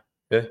 Yeah.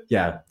 Yeah.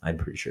 Yeah, I'm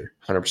pretty sure.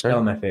 100%.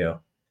 LMFAO.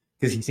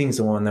 Because he sings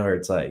the one where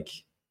it's like,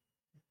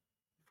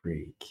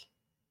 freak.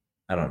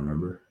 I don't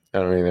remember. I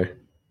don't either.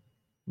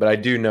 But I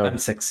do know. I'm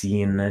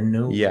sexy and I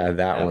know. Yeah,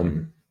 that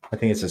one. I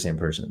think it's the same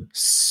person.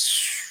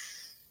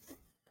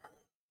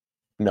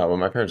 No, but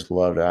my parents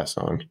loved that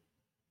song.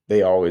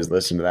 They always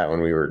listened to that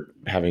when we were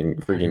having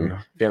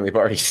freaking family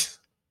parties.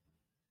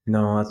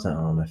 No, that's not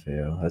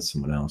LMFAO. That's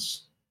someone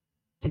else.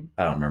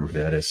 I don't remember who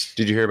that is.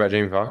 Did you hear about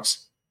Jamie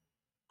Foxx?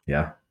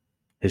 Yeah.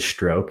 His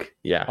stroke.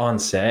 Yeah. On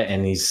set,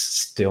 and he's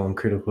still in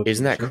critical condition.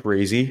 Isn't that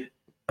crazy?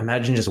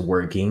 Imagine just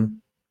working,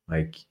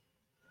 like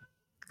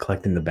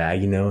collecting the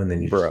bag, you know, and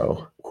then you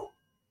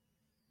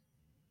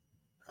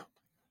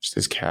just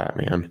this cat,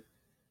 man.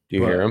 Do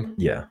you hear him?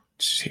 Yeah.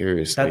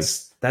 Seriously.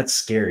 That's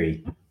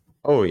scary.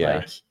 Oh yeah.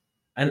 Like,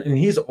 and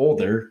he's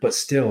older, but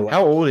still.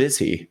 How old is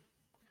he?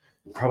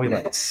 Probably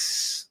like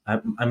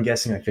I'm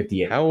guessing like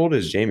 58. How old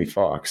is Jamie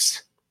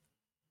Foxx?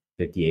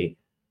 58.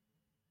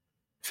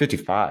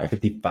 55.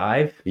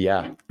 55?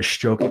 Yeah. A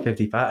stroke at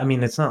 55. I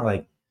mean, it's not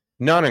like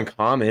not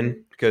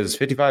uncommon because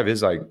 55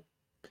 is like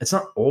it's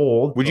not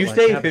old. Would you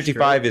say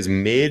 55 is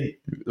mid,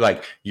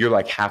 like you're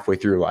like halfway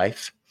through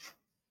life?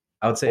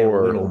 I would say a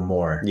little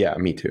more. Yeah,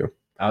 me too.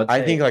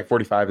 I think like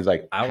 45 is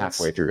like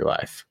halfway through your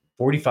life.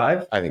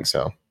 45? I think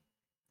so.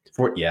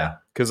 Yeah.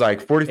 Because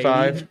like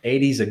 45.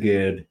 80 is a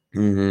good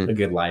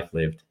life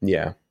lived.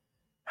 Yeah.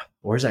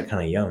 Or is that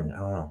kind of young? I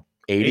don't know.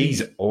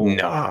 80's old.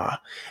 Nah.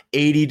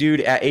 80,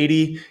 dude. At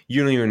 80,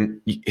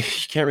 you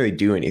can't really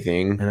do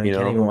anything. And you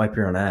can't even wipe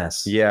your own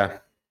ass. Yeah.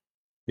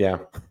 Yeah.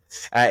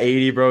 At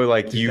 80, bro,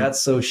 like dude,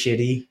 that's so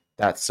shitty.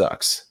 That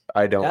sucks.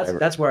 I don't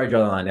That's where I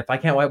draw the line. If I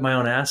can't wipe my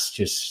own ass,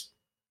 just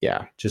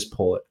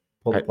pull it.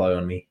 Pull the plug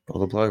on me. Pull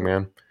the plug,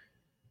 man.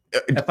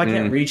 If I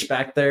can't reach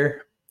back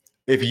there.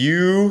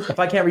 If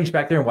I can't reach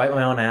back there and wipe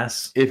my own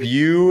ass. If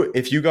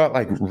you got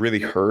like really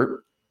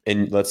hurt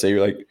and let's say you're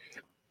like,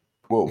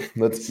 well,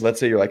 let's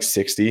say you're like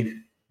 60,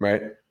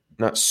 right?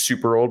 Not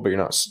super old, but you're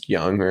not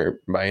young or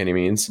by any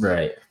means.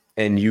 Right.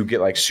 And you get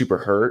like super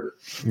hurt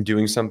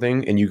doing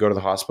something and you go to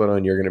the hospital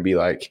and you're going to be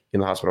like in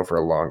the hospital for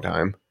a long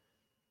time.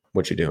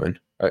 What you doing?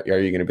 Are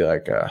you going to be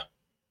like,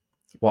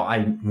 well,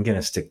 I'm going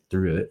to stick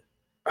through it.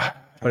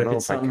 But if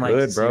it's something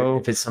bro.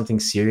 If it's something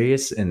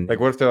serious and like,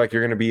 what if they're like,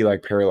 you're going to be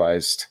like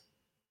paralyzed,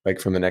 like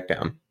from the neck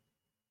down?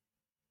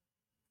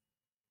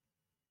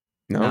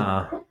 No,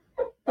 nah,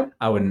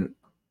 I wouldn't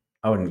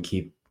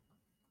keep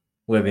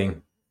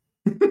living.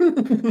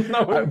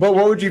 But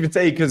what would you even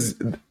say? Because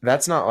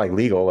that's not like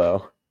legal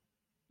though.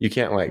 You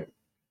can't like.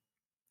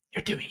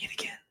 You're doing it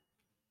again.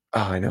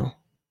 Oh, I know.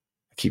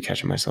 I keep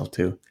catching myself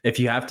too. If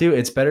you have to,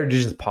 it's better to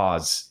just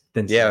pause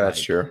than. Yeah,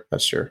 that's true.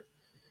 That's true.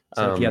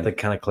 So if you have to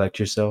kind of collect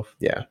yourself.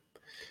 Yeah.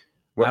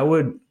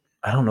 Well,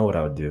 I don't know what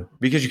I would do.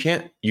 Because you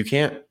can't,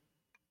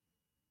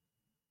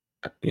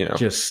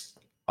 just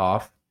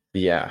off.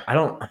 Yeah. I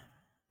don't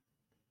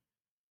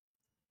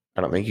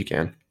think you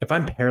can. If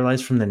I'm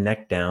paralyzed from the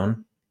neck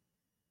down,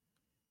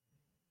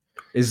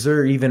 is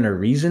there even a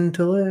reason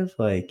to live?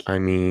 Like, I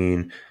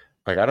mean,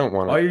 like I don't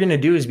want to. All you're going to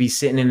do is be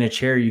sitting in a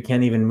chair. You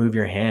can't even move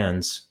your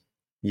hands.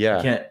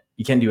 Yeah.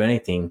 You can't do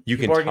anything. You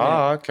can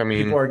talk.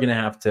 People are going to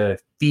have to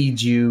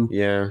feed you.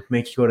 Yeah.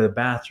 Make you go to the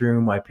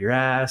bathroom, wipe your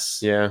ass.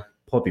 Yeah.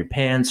 Pull up your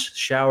pants,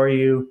 shower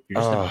you. You're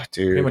just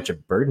dude. pretty much a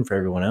burden for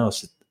everyone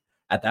else.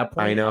 At that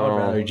point, I know. I would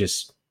rather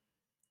just.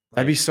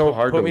 That'd be so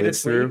hard to live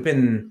through.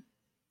 And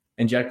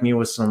inject me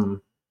with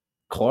some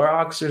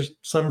Clorox or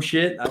some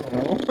shit. I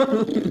don't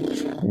know.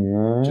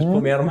 Just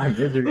pull me out of my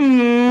misery.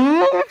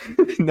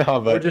 No,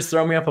 but or just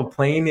throw me off a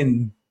plane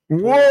and.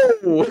 Whoa,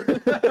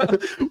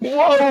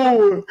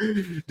 whoa,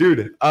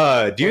 dude.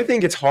 Do you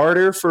think it's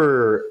harder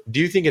for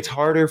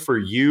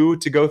you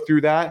to go through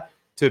that,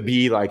 to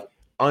be like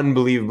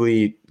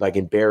unbelievably like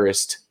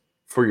embarrassed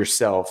for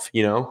yourself?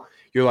 You know,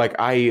 you're like,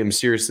 I am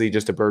seriously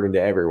just a burden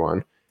to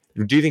everyone.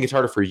 Do you think it's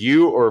harder for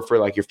you or for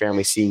like your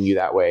family seeing you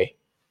that way?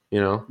 You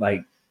know,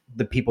 like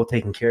the people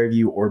taking care of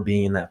you or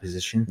being in that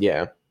position.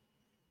 Yeah.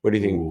 What do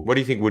you think? What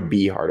do you think would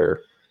be harder?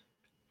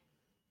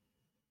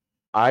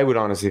 I would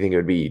honestly think it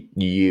would be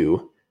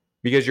you,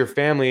 because your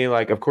family,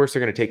 like, of course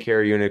they're going to take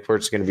care of you and of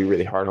course it's going to be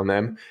really hard on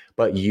them.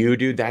 But you,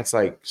 dude, that's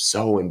like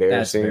so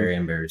embarrassing. That's very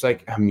embarrassing.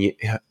 It's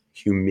like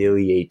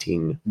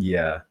humiliating.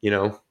 Yeah. You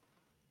know,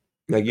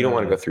 like you don't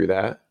want to go through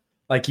that.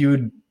 Like you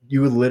would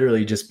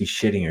literally just be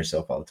shitting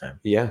yourself all the time.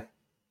 Yeah.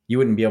 You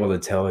wouldn't be able to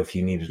tell if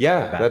you needed.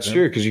 Yeah, that's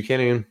true. Because you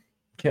can't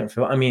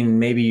feel. I mean,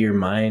 maybe your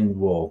mind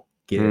will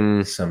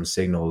get some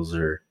signals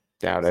or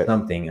doubt it.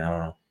 Something. I don't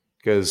know.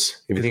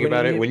 Because if you think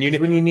about it, when you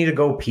need to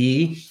go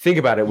pee, think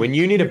about it. When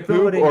you need to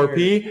poop or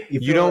pee,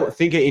 you don't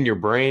think it in your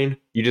brain.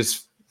 You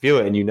just feel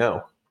it and you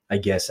know. I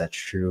guess that's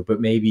true,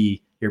 but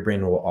maybe your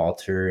brain will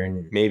alter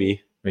and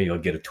maybe you'll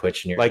get a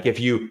twitch in your like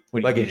if you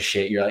when you get a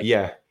shit, you're like,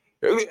 yeah,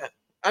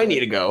 I need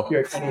to go.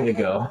 I need to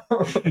go.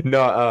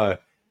 No,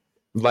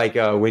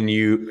 when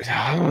you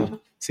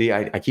see,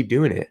 I keep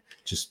doing it.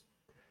 Just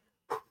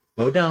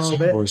slow down a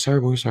little bit.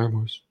 Sorry, boys.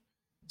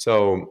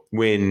 So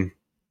when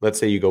let's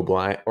say you go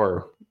blind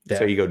or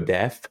so you go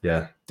deaf,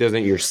 yeah,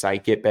 doesn't your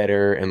sight get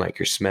better and like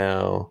your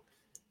smell?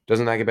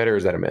 Doesn't that get better, or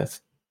is that a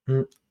myth?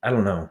 I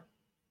don't know.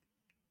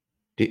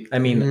 I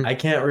mean, I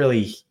can't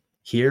really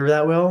hear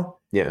that well.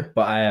 Yeah,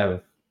 but I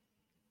have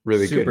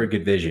really super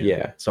good vision.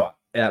 Yeah, so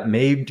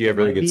maybe do you have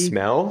really good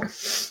smell,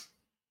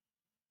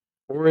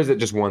 or is it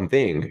just one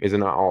thing? Is it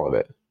not all of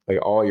it? Like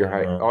all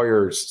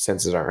your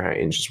senses aren't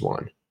heightened, just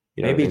one.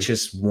 You know maybe it's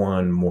just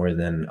one more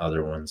than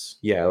other ones.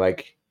 Yeah,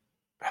 like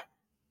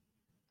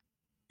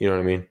you know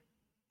what I mean.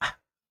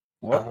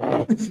 What?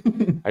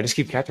 I just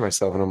keep catching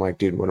myself, and I'm like,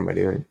 dude, what am I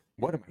doing?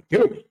 What am I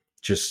doing?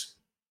 Just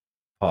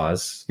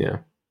pause. Yeah.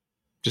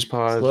 Just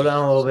pause. Slow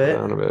down a little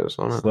bit.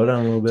 Slow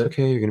down a little bit. It's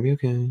okay. You're going to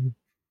be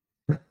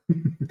okay.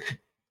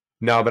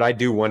 No, but I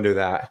do wonder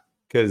that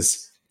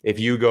because if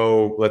you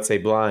go, let's say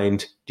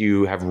blind, do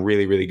you have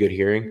really, really good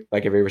hearing?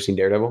 Like, have you ever seen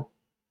Daredevil?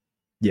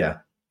 Yeah.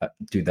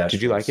 Dude,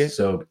 did you like it?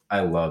 So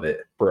I love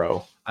it.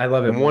 Bro. I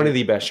love it. One of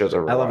the best shows I've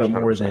ever watched. I love it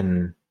more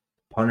than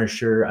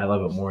Punisher. I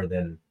love it more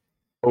than...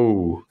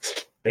 Oh.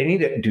 They need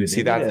to do...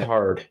 See, that's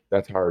hard.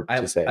 That's hard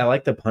to say. I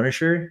like the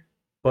Punisher,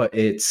 but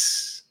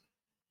it's...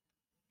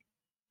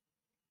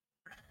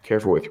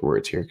 Careful with your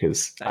words here,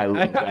 because I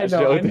love that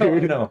show,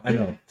 dude. I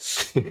know.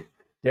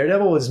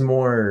 Daredevil was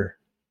more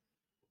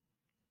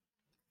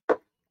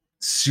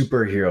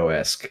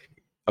superhero-esque.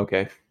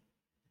 Okay.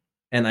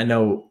 And I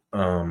know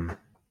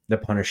the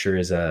Punisher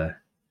is a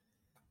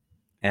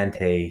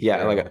like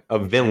a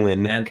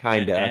villain,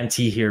 kind of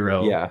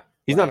anti-hero. Yeah,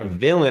 he's not a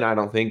villain, I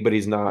don't think, but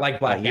he's not like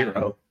Black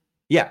Hero.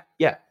 Yeah.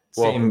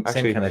 Well,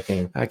 same kind of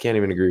thing. I can't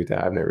even agree with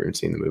that. I've never even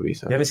seen the movie.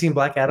 So you haven't seen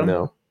Black Adam?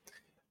 No.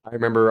 I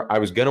remember I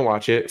was gonna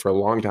watch it for a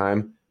long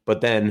time,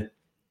 but then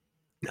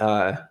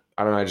I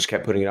don't know. I just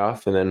kept putting it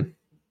off, and then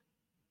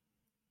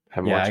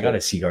haven't watched it. I gotta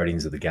see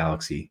Guardians of the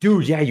Galaxy,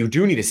 dude. Yeah, you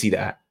do need to see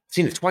that. I've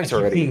seen it twice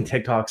already. Seeing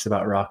TikToks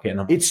about Rocket,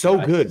 and it's so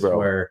good,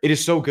 bro. It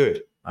is so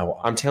good.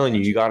 I'm telling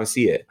you, you got to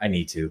see it. I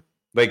need to.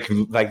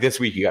 Like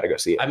this week, you got to go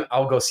see it.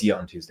 I'll go see it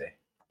on Tuesday.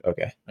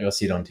 Okay, I'll go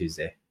see it on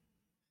Tuesday.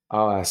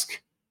 I'll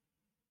ask.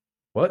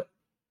 What?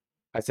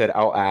 I said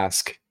I'll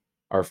ask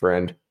our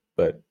friend,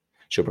 but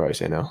she'll probably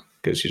say no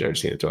because she's already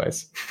seen it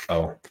twice.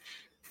 Oh,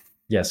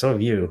 yeah. So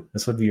have you.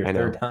 This would be your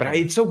third time. But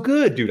it's so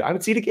good, dude. I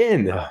would see it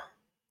again. Oh,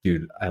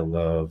 dude, I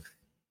love.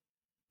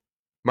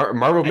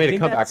 Marvel made a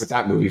comeback with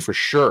that movie for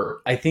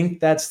sure. I think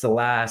that's the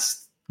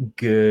last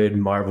good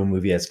Marvel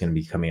movie that's going to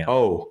be coming out.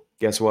 Oh,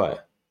 guess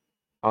what?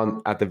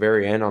 At the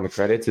very end, on the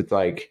credits, it's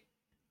like,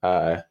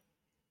 on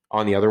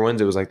the other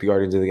ones, it was like the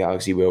Guardians of the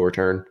Galaxy will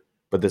return,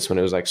 but this one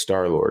it was like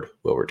Star-Lord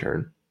will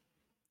return.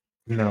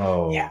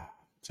 No. Yeah.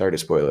 Sorry to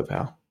spoil it,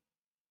 pal.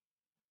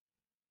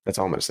 That's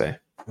all I'm gonna say.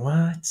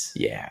 What?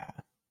 Yeah.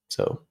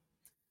 So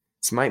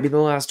this might be the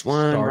last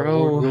one,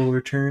 Star-Lord will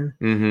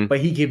return, but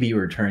he could be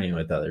returning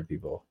with other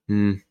people.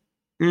 Okay,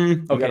 you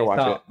gotta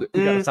watch it.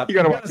 You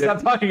gotta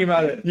stop talking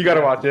about it. You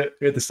gotta watch it.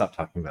 You have to stop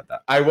talking about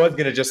that. I was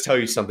gonna just tell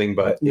you something,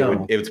 but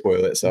it would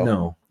spoil it. So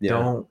no,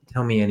 don't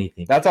tell me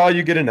anything. That's all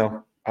you get to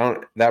know.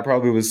 That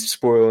probably was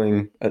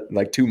spoiling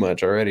like too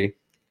much already.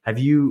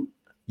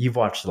 You've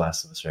watched The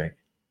Last of Us, right?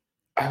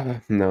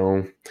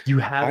 No, you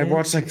haven't. I've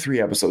watched like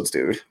 3 episodes,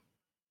 dude.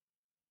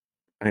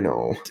 I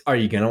know. Are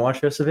you gonna watch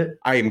the rest of it?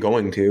 I am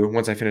going to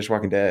once I finish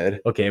Walking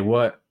Dead. Okay,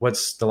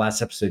 what's the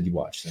last episode you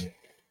watched then?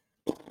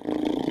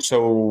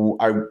 So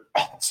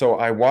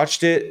I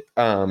watched it.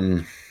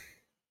 I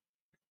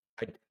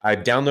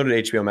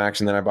downloaded HBO Max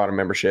and then I bought a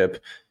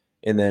membership,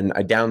 and then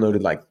I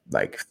downloaded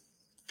like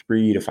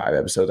 3 to 5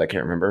 episodes. I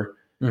can't remember.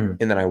 And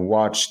then I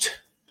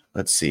watched.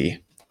 Let's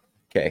see.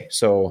 Okay,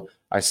 so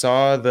I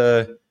saw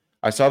the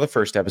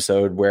first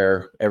episode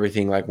where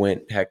everything like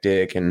went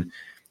hectic and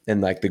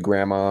like the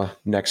grandma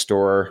next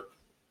door.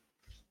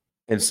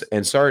 And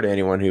sorry to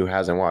anyone who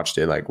hasn't watched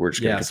it. Like we're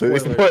just gonna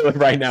completely spoil it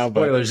right now.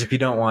 Spoilers if you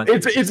don't want.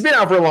 It's been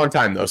out for a long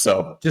time though,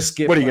 so just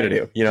skip. What are you gonna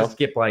do? You know,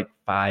 skip like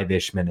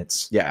 5-ish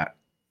minutes. Yeah.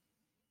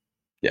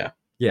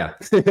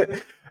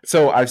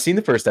 So I've seen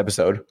the first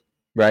episode,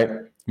 right,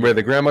 where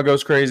the grandma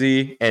goes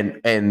crazy,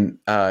 and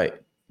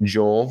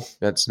Joel,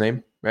 that's his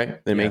name,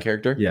 right, the main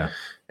character. Yeah.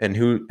 And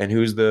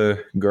who's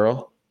the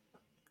girl?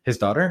 His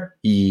daughter?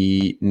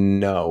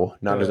 No,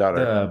 not his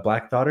daughter. The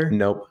black daughter?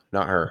 Nope,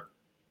 not her.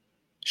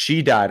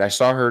 She died. I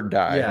saw her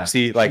die. Yeah,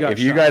 see, like if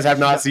you guys have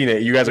not seen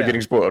it, you guys are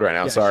getting spoiled right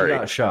now. Sorry. She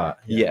got shot.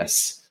 Yeah.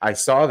 Yes, I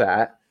saw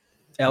that.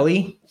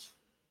 Ellie?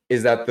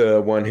 Is that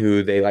the one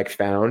who they like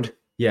found?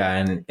 Yeah,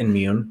 and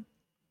immune.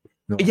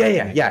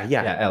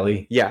 Yeah.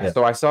 Ellie. Yeah.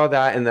 So I saw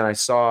that, and then I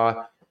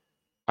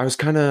was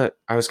kind of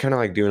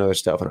like doing other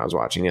stuff when I was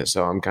watching it.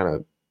 So I'm kind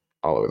of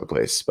all over the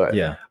place. But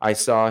yeah, I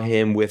saw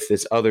him with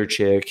this other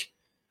chick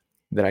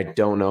that I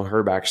don't know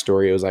her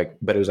backstory. It was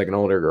like an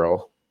older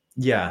girl.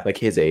 Yeah. Like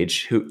his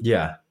age.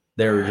 Yeah.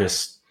 They were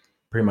just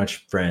pretty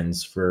much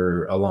friends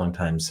for a long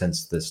time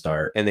since the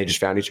start. And they just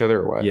found each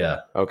other or what? Yeah.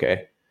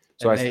 Okay.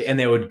 So and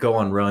they would go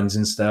on runs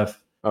and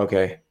stuff.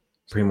 Okay.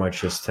 Pretty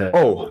much just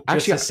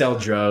to sell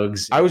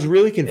drugs. I was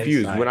really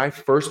confused when I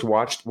first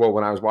watched. Well,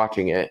 when I was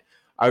watching it,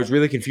 I was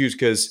really confused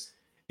because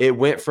it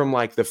went from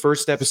like the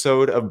first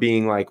episode of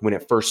being like when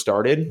it first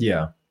started.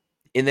 Yeah.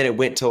 And then it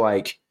went to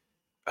like,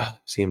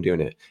 see him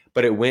doing it,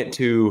 but it went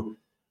to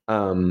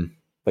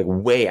like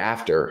way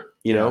after,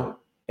 you know?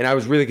 And I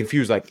was really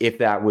confused, like if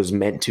that was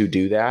meant to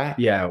do that.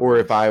 Yeah. Or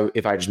if I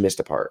just missed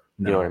a part.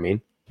 No, you know what I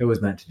mean? It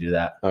was meant to do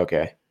that.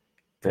 Okay.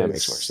 That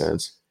makes more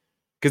sense.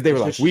 Because they were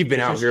like, we've been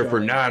out here for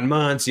 9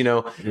 months, you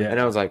know? Yeah. And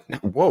I was like,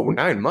 whoa,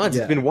 9 months?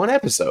 Yeah. It's been one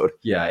episode.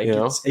 Yeah,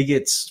 it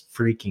gets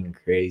freaking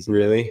crazy.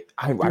 Really?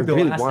 I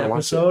really want to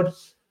watch it.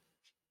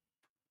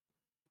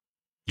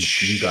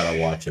 You gotta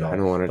watch it all. I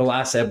don't want to. The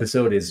last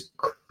episode is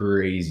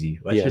crazy.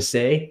 Let's just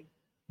say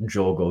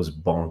Joel goes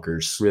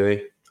bonkers.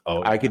 Really?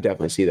 Oh, I could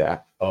definitely see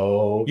that.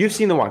 Oh. You've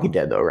seen The Walking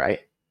Dead though,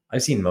 right?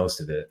 I've seen most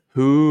of it.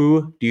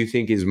 Who do you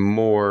think is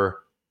more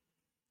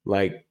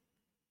like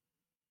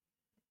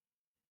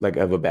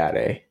of a bad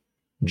A?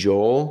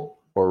 Joel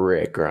or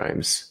Rick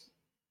Grimes?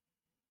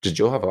 Does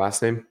Joel have a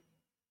last name?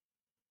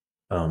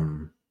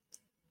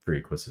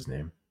 Freak, what's his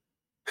name?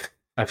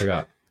 I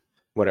forgot.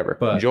 Whatever.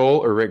 But Joel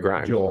or Rick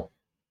Grimes? Joel.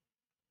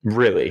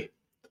 Really?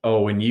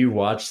 Oh, when you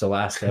watch the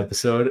last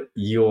episode,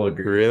 you'll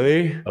agree.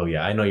 Really? Oh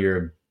yeah, I know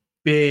you're a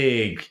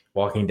big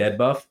Walking Dead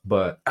buff,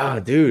 but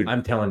dude,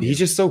 I'm telling you, he's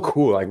just so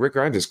cool. Like Rick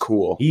Grimes is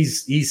cool.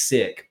 He's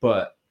sick,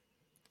 but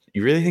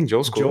you really think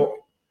Joel's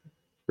cool?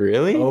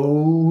 Really?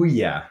 Oh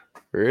yeah.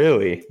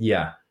 Really?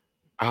 Yeah.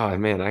 Oh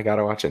man, I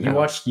gotta watch it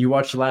now. You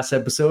watch the last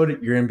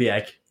episode, you're gonna be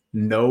like,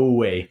 no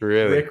way.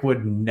 Really? Rick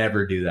would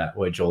never do that.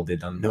 What Joel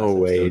did on the no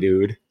way, episode.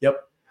 Dude.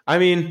 Yep. I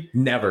mean,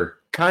 never.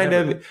 Kind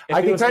of.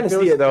 I can kind of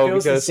see it though,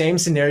 because the same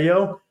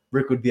scenario,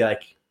 Rick would be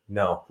like,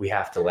 "No, we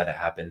have to let it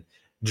happen."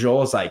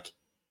 Joel's like,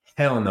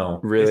 "Hell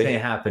no, really? This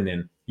ain't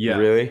happening." Yeah,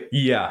 really?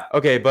 Yeah.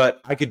 Okay, but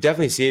I could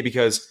definitely see it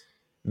because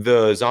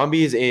the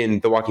zombies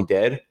in The Walking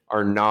Dead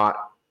are not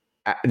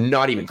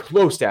even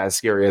close to as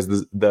scary as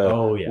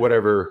the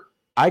whatever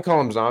I call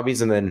them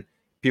zombies, and then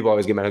people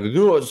always get mad at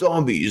them.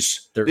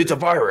 Zombies. It's a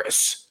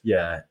virus.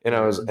 Yeah, and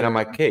I'm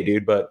like, "Okay,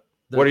 dude, but."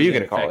 What are you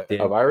going to call it?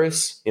 A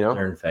virus? You know?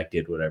 They're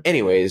infected, whatever.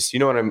 Anyways, you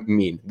know what I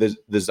mean?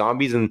 The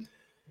zombies and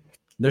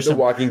there's The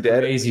Walking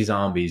Dead. Crazy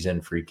zombies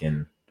and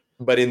freaking.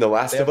 But in The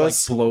Last of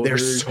Us, they're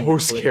so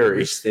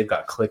scary. They've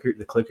got clickers.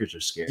 The clickers are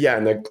scary. Yeah,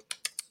 and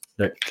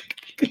they're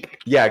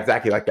yeah,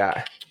 exactly like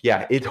that.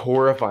 Yeah, it's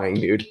horrifying,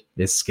 dude.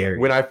 It's scary.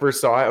 When I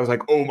first saw it, I was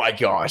like, oh my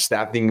gosh,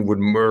 that thing would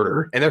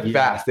murder. And they're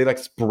fast. They like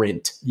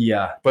sprint.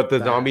 Yeah. But the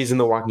zombies in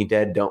The Walking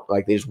Dead don't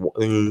like they just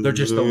they're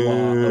just a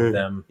lot of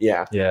them.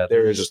 Yeah. Yeah.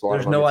 There's just a lot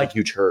of them. No like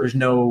huge hurt. There's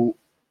no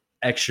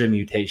extra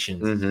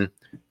mutations. Mm-hmm.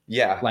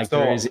 Yeah. Like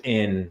there is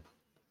in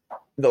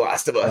The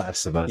Last of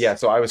Us. Yeah,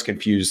 so I was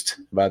confused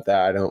about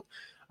that.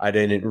 I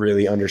didn't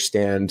really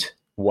understand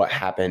what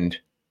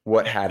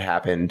had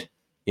happened,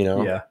 you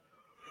know? Yeah.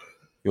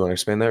 You want to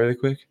explain that really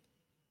quick?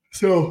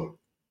 So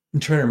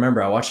I'm trying to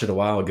remember. I watched it a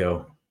while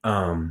ago.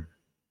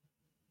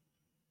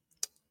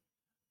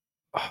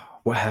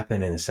 What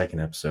happened in the second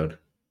episode?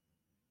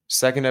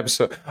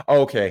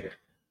 Oh, okay.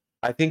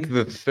 I think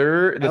the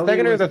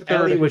second or the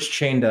third. Ellie was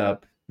chained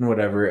up and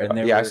whatever. And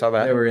I saw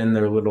that. They were in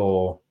their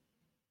little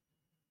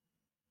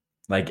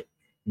like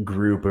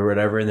group or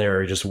whatever. And they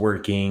were just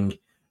working,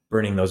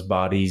 burning those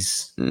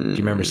bodies. Do you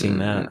remember seeing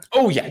that?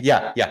 Oh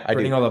yeah. I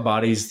burning all the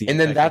bodies. And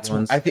then that's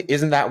ones. I think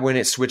isn't that when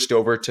it switched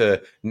over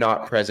to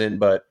not present,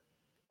 but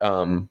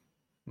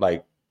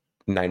like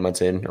 9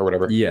 months in or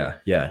whatever.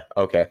 Yeah.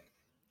 Okay.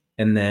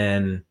 And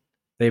then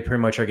they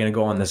pretty much are going to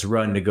go on this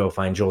run to go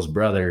find Joel's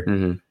brother.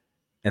 Mm-hmm.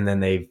 And then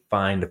they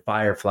find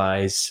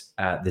fireflies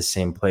at the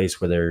same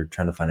place where they're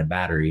trying to find a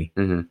battery.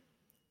 Mm-hmm.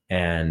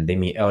 And they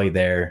meet Ellie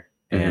there,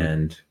 mm-hmm.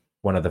 and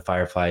one of the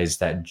fireflies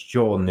that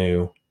Joel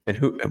knew. And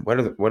what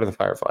are the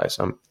fireflies?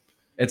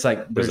 It's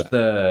like there's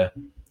the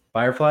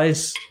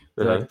fireflies,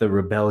 like the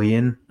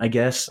rebellion, I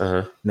guess.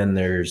 Uh-huh. And then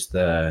there's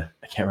I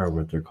can't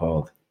remember what they're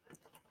called,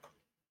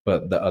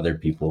 but the other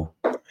people.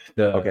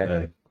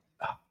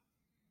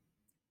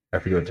 I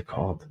forget what they're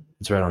called.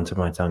 It's right on tip of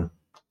my tongue.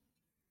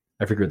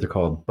 I forget what they're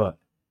called, but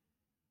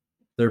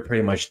they're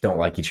pretty much don't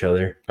like each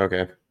other.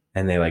 Okay.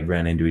 And they like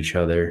ran into each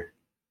other,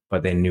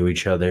 but they knew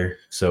each other.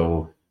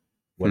 So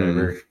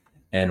whatever.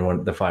 And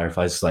when the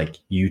fireflies like,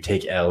 you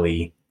take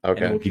Ellie,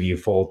 okay, and we'll give you a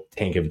full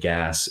tank of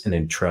gas and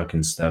a truck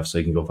and stuff so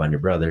you can go find your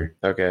brother.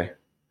 Okay.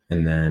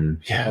 And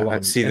then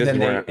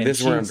this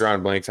is where I'm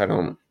drawing blanks. I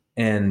don't.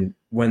 And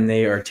when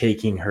they are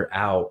taking her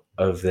out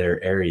of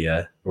their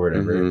area or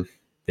whatever, mm-hmm.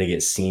 they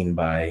get seen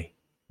by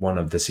one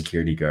of the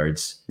security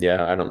guards.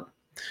 Yeah, I don't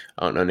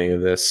know any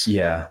of this.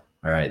 Yeah.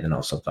 All right, then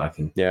I'll stop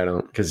talking. Yeah, I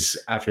don't. Because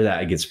after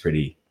that, it gets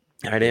pretty.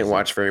 I didn't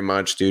watch very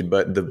much, dude,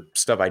 but the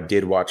stuff I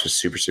did watch was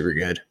super, super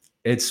good.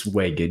 It's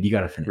way good. You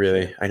got to finish it.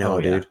 Really? I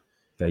know, dude.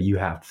 Yeah, you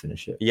have to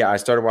finish it. Yeah, I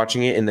started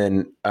watching it, and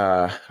then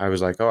I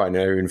was like, oh, I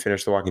never even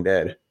finished The Walking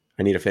Dead.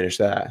 I need to finish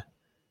that.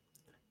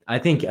 I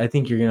think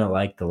you're going to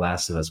like The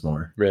Last of Us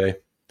more. Really?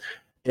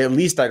 At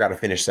least I got to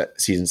finish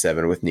season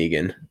 7 with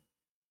Negan.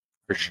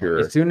 For sure.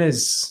 As soon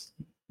as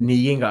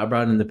Negan got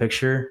brought in the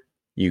picture,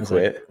 you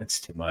quit? Like, it's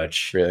too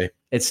much. Really?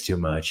 It's too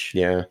much.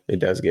 Yeah, it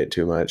does get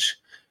too much.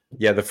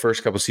 Yeah, the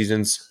first couple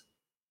seasons,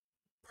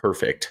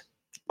 perfect.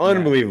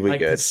 Unbelievably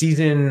good.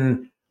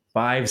 Season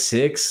 5,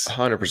 6.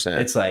 100%.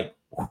 It's like...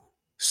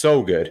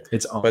 So good.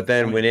 It's on But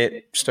then when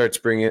it starts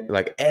bringing...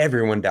 Like,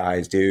 everyone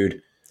dies,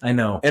 dude. I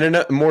know.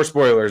 And more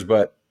spoilers,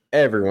 but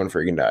everyone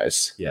freaking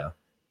dies. Yeah.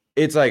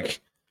 It's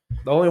like...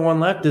 The only one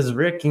left is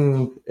Rick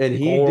and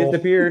he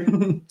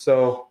disappeared.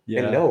 So...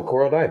 Yeah. And no,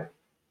 Coral died.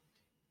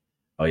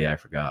 Oh, yeah, I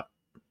forgot.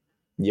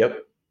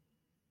 Yep.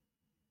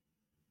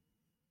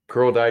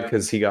 Coral died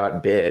because he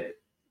got bit.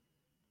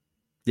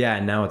 Yeah,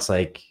 and now it's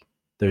like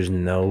there's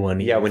no one.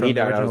 Yeah, when he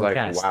died, I was like,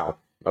 wow.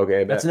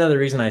 Okay. That's another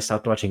reason I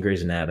stopped watching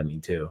Grey's Anatomy,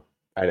 too.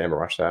 I never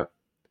watched that.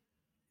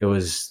 It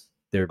was...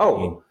 that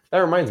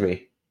reminds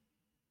me.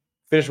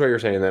 Finish what you're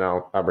saying, then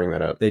I'll bring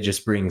that up. They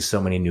just bring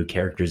so many new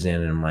characters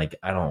in, and I'm like,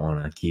 I don't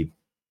want to keep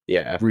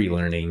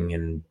relearning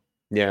and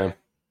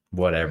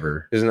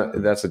whatever.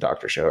 That's a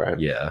doctor show, right?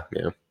 Yeah.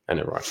 Yeah. I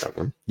never watched that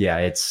one. Yeah,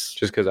 it's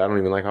just because I don't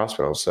even like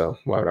hospitals, so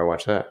why would I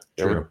watch that?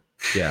 True.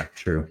 Yeah,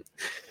 true.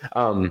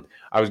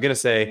 I was gonna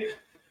say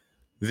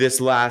this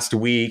last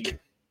week,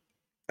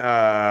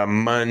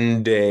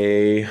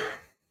 Monday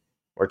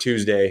or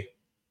Tuesday,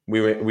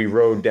 we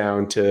rode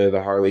down to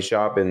the Harley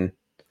shop, and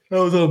that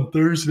was on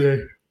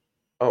Thursday.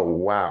 Oh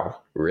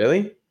wow,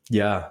 really?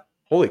 Yeah.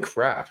 Holy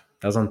crap!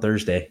 That was on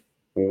Thursday.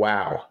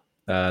 Wow.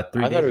 3 days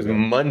I thought it was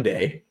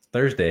Monday.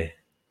 Thursday.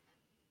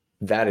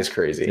 That is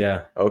crazy.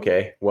 Yeah.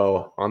 Okay.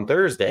 Well, on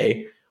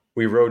Thursday,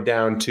 we rode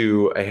down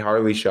to a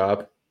Harley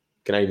shop.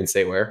 Can I even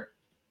say where?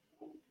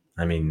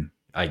 I mean,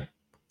 I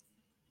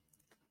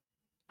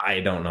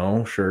don't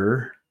know.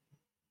 Sure.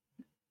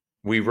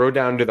 We rode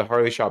down to the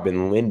Harley shop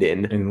in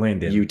Linden,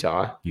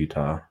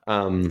 Utah.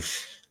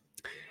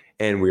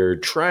 And we were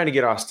trying to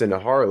get Austin to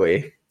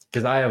Harley.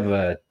 Because I have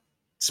a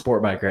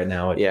sport bike right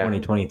now, a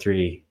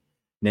 2023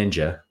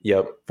 Ninja.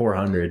 Yep.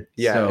 400.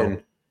 Yeah.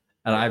 So,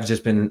 and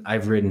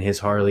I've ridden his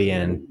Harley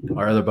and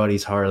our other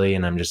buddy's Harley,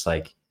 and I'm just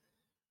like,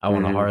 I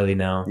want a Harley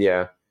now.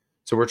 Yeah.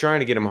 So we're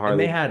trying to get him a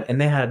Harley.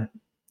 And they had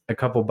a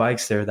couple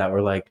bikes there that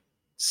were like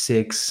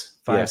 6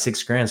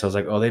 grand. So I was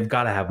like, oh, they've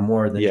got to have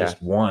more than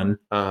just one.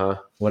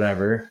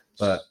 Whatever.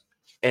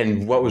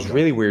 And what was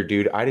really weird,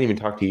 dude, I didn't even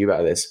talk to you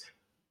about this.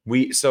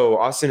 So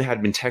Austin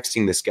had been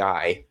texting this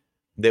guy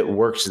that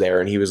works there,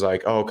 and he was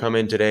like, oh, come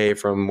in today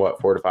from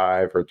 4 to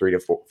 5 or 3 to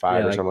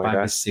 5 or something like that.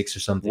 5 to 6 or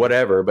something.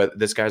 Whatever. But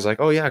this guy's like,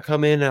 oh yeah,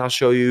 come in and I'll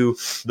show you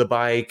the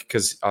bike,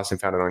 because Austin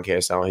found it on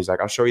KSL. He's like,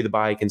 I'll show you the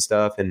bike and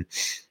stuff. And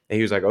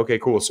he was like, okay,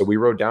 cool. So we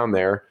rode down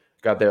there,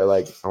 got there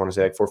like, I want to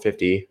say like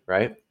 4:50,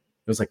 right? It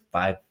was like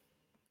 5.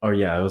 Oh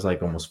yeah, it was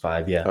like almost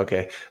 5. Yeah.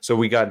 Okay. So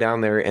we got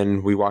down there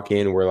and we walk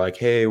in and we're like,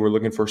 hey, we're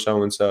looking for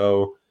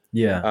so-and-so.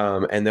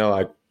 Yeah. And they're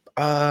like,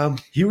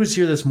 he was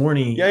here this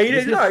morning. Yeah, he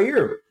did not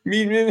here.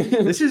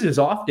 This is his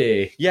off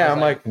day. Yeah, I'm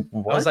like,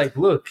 what? I was like,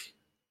 look,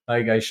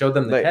 like I showed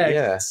them the text.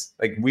 Yeah,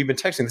 like we've been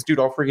texting this dude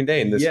all freaking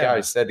day, and this guy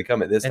said to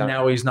come at this time. And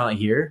now he's not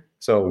here.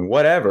 So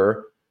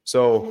whatever.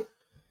 So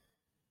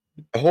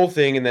the whole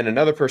thing, and then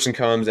another person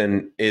comes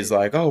and is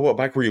like, oh, what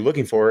bike were you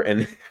looking for?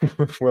 And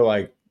we're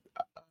like,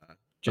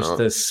 just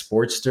a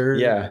Sportster.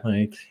 Yeah.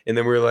 And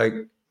then we're like,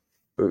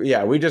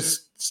 yeah,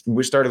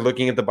 we started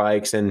looking at the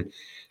bikes, and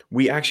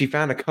we actually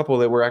found a couple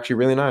that were actually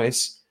really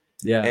nice.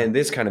 Yeah. And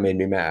this kind of made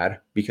me mad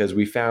because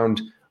we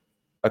found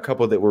a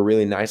couple that were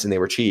really nice and they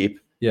were cheap.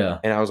 Yeah.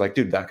 And I was like,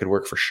 dude, that could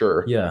work for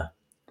sure. Yeah.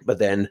 But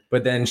then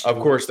of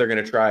course they're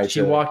going to try.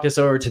 She walked us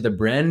over to the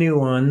brand new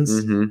ones,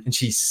 and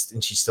she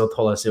still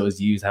told us it was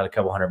used, had a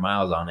couple 100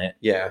 miles on it.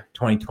 Yeah.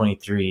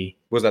 2023.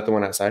 Was that the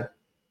one outside?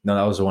 No,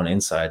 that was the one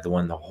inside. The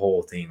one the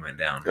whole thing went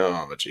down.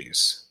 Oh, but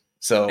jeez.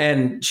 So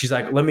and she's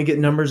like, let me get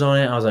numbers on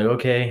it. I was like,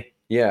 okay.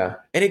 Yeah.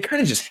 And it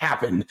kind of just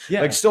happened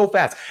like so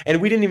fast. And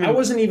we didn't even... I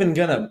wasn't even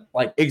going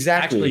to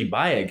actually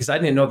buy it because I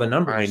didn't know the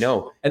numbers. I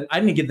know. And I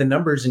didn't get the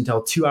numbers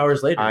until 2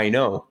 hours later. I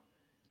know.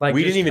 Like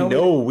we didn't even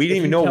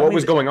know what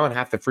was going on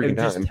half the freaking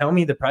time. Just tell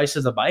me the price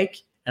of the bike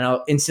and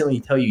I'll instantly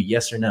tell you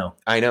yes or no.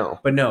 I know.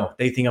 But no,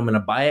 they think I'm going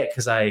to buy it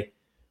because I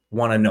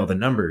want to know the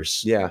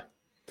numbers. Yeah.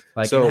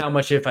 Like and how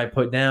much if I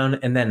put down,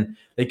 and then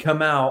they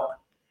come out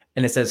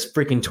and it says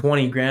freaking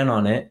 20 grand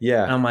on it.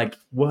 Yeah. And I'm like,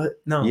 what?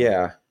 No.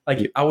 Yeah.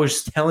 Like I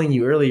was telling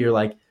you earlier,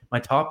 like my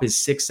top is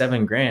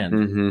 6-7 grand.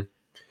 Mm-hmm.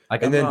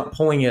 Like I'm not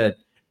pulling it.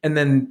 And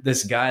then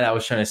this guy that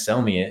was trying to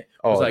sell me it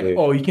was like, dude.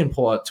 Oh, you can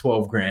pull out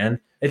 12 grand.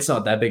 It's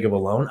not that big of a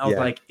loan. I was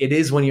like, it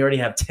is when you already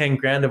have 10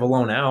 grand of a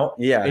loan out.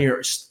 Yeah. And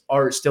you're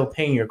still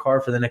paying your car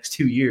for the next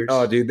 2 years.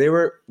 Oh, dude, they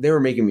were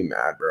making me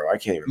mad, bro. I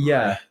can't even.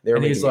 Yeah. They were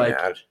making me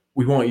mad.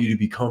 We want you to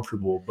be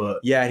comfortable, but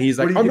yeah, he's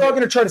like, I'm not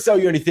going to try to sell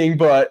you anything,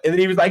 but and then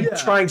he was like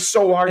trying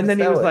so hard. And then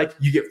he was like,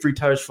 you get free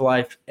tires for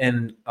life,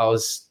 and I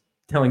was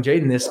telling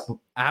Jayden this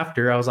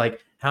after. I was like,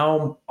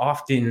 how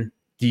often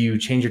do you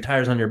change your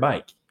tires on your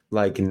bike?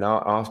 Like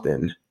not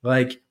often.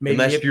 Like maybe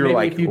unless you're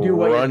like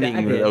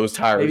running those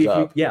tires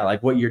up.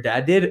 Like what your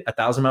dad did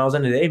 1,000 miles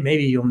in a day.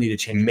 Maybe you'll need to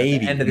change. Maybe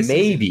at the end of the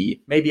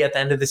season. Maybe at the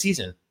end of the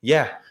season.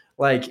 Yeah.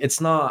 Like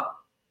it's not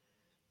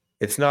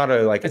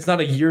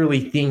a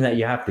yearly thing that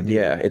you have to do.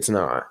 Yeah, it's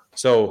not.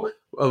 So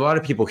a lot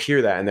of people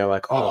hear that and they're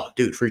like, "Oh,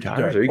 dude, free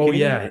tires." Are you kidding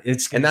me?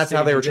 And that's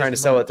how they were trying to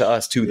sell it to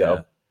us too,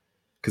 though,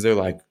 because they're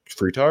like,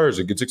 "Free tires,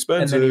 it gets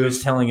expensive." And then he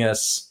was telling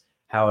us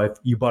how if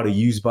you bought a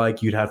used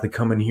bike, you'd have to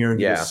come in here and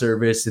get a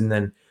service and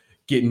then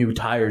get new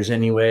tires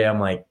anyway. I'm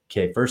like,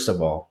 okay, first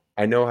of all,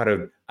 I know how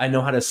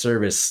to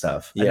service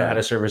stuff. I know how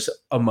to service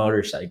a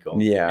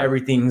motorcycle. Yeah,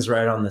 everything's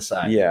right on the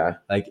side. Yeah,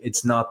 like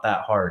it's not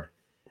that hard.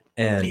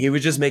 And he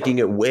was just making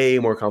it way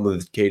more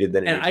complicated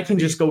than it and I can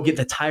just go get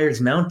the tires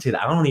mounted.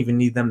 I don't even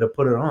need them to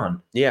put it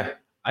on. Yeah.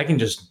 I can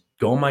just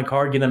go in my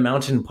car, get them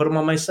mounted, and put them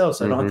on myself,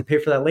 so I don't have to pay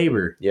for that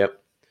labor. Yep.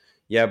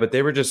 Yeah, but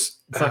they were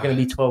just... It's not going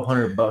to be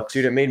 $1,200.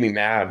 Dude, it made me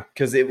mad,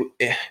 because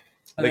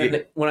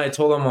when I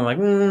told him, I'm like,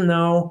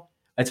 no.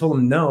 I told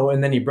him no,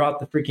 and then he brought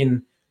the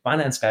freaking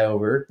finance guy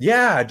over.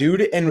 Yeah,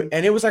 dude, and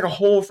it was like a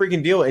whole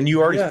freaking deal, and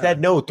you already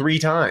said no 3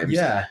 times.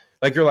 Yeah.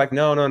 Like, you're like,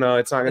 no,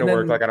 it's not going to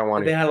work. Like, I don't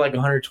want it. They had like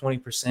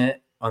 120%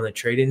 on the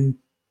trade-in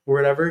or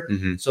whatever.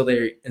 Mm-hmm. So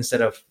they, instead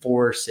of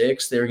 4 or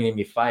 6, they were going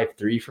to give me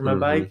 5.3 for my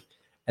bike.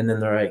 And then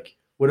they're like,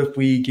 what if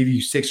we give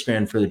you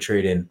 $6,000 for the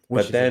trade-in?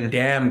 Which is a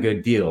damn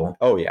good deal.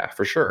 Oh, yeah,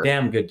 for sure.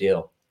 Damn good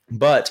deal.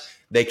 But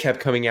they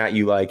kept coming at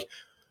you like,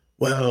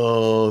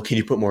 well, can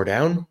you put more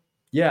down?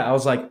 Yeah, I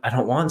was like, I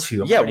don't want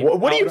to.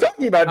 What are you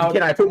talking about?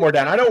 Can I put more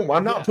down?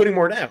 I'm not putting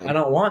more down. I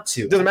don't want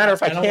to. Doesn't matter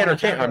if I can or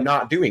can't. I'm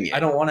not doing it. I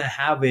don't want to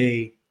have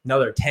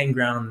another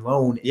 $10,000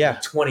 loan. And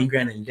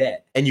 $20,000 in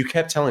debt. And you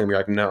kept telling me, you're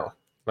like, no,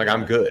 like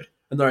I'm good.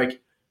 And they're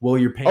like, well,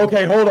 your payment.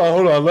 Okay, hold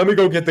on. Let me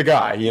go get the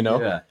guy. You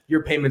know. Yeah.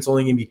 Your payment's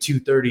only gonna be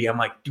 $230. I'm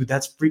like, dude,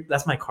 that's free.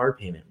 That's my car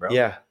payment, bro.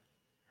 Yeah.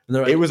 And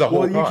they're like, it was a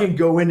whole. Well, you can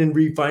go in and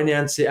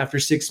refinance it after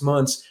 6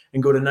 months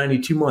and go to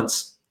 92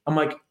 months. I'm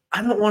like,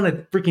 I don't want a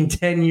freaking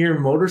 10-year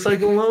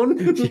motorcycle loan.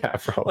 Yeah,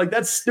 bro. Like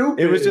that's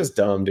stupid. It was just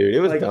dumb, dude.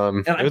 It was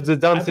dumb. It was a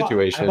dumb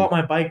situation. I bought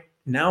my bike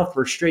now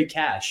for straight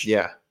cash.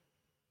 Yeah.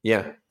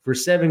 Yeah. For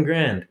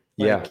 $7,000.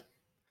 Yeah.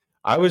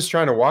 I was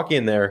trying to walk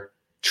in there,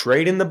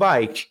 trade in the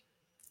bike,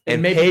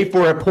 and pay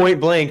for it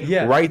point blank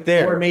right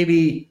there. Or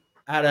maybe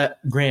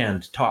at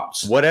 $1,000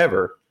 tops.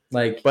 Whatever.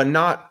 Like, but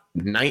not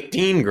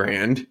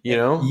 $19,000, you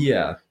know?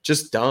 Yeah.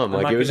 Just dumb.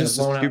 Like it was just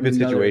a stupid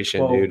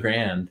situation, dude.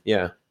 $12,000.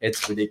 Yeah.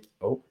 It's ridiculous.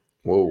 Oh.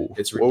 Whoa.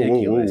 It's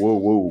ridiculous.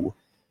 Whoa.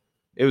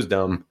 It was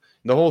dumb.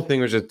 The whole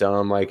thing was just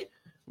dumb. Like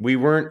we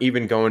weren't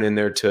even going in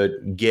there to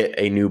get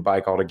a new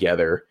bike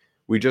altogether.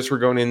 We just were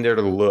going in there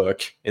to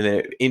look, and then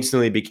it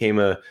instantly became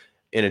an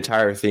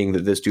entire thing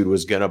that this dude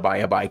was gonna buy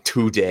a bike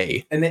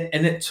today. And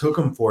it took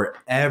him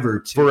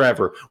forever.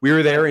 Forever. We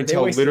were there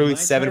until literally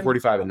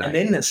 7:45 at night. And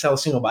they didn't sell a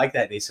single bike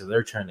that day, so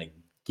they're trying to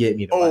get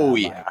me to buy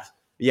that bike.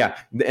 Yeah.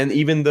 And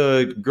even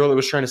the girl that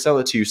was trying to sell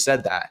it to you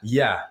said that.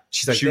 Yeah.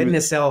 She's like, they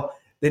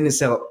didn't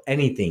sell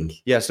anything.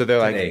 Yeah, so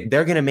they're today. Like,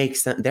 they're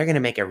gonna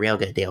make a real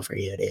good deal for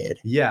you, dude.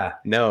 Yeah.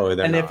 No,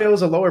 they're not. If it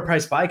was a lower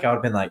price bike, I would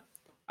have been like,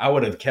 I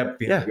would have kept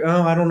being like,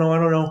 oh, I don't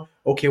know.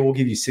 Okay, we'll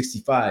give you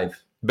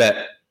 65.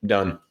 Bet.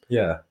 Done.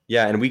 Yeah.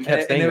 Yeah, and we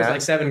kept saying that. And it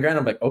was like $7,000.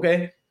 I'm like,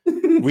 okay.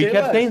 We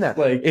kept saying that.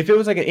 Like, if it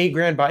was like an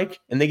 $8,000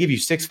 bike and they give you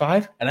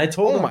 6.5, and I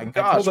told them, oh my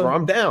gosh, bro,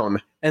 I'm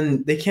down.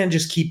 And they can't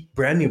just keep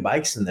brand new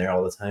bikes in there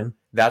all the time.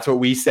 That's what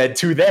we said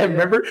to them. Yeah.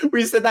 Remember?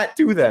 We said that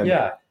to them.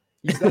 Yeah.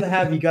 You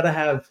gotta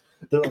have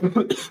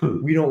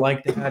we don't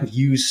like to have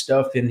used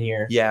stuff in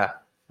here. Yeah.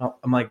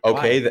 I'm like,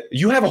 okay,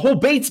 you have a whole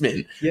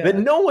basement that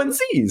no one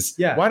sees.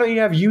 Yeah. Why don't you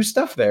have used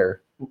stuff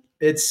there?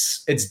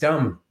 It's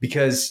dumb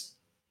because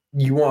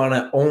you want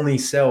to only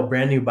sell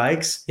brand new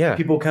bikes. Yeah.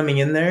 People coming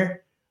in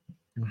there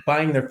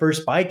buying their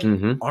first bike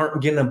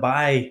aren't going to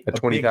buy a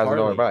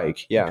 $20,000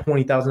 bike. Yeah. A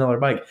 $20,000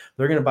 bike.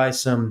 They're going to buy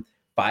some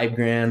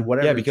 $5,000,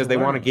 whatever. Yeah, because they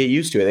want to get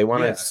used to it. They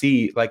want to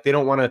see, like, they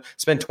don't want to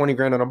spend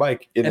 $20,000 on a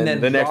bike and then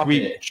the next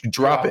week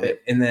drop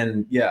it. And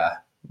then,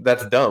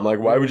 that's dumb. Like,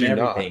 why would you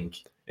not?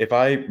 If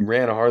I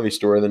ran a Harley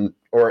store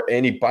or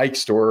any bike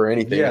store or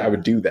anything, I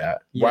would do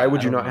that. Why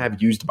would you not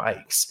have used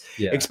bikes?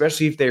 Yeah.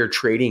 Especially if they're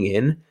trading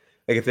in.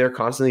 Like if they're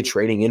constantly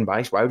trading in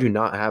bikes, why would you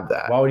not have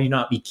that? Why would you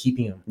not be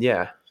keeping them?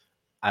 Yeah.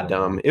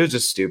 Dumb. It was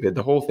just stupid.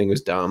 The whole thing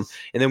was dumb.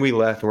 And then we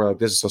left and we're like,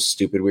 this is so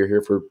stupid. We were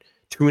here for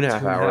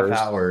 2.5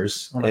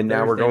 hours. And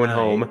now we're going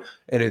home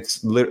and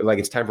it's literally like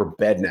it's time for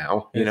bed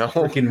now. You know?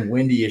 Freaking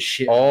windy as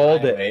shit. All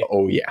day.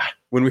 Oh yeah.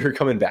 When we were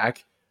coming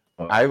back,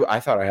 I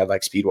thought I had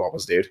like speed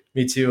wobbles, dude.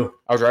 Me too.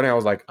 I was riding. I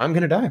was like, I'm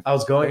gonna die. I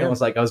was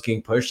was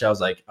getting pushed. I was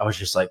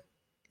just like,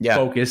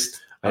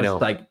 focused. I know.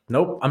 Like,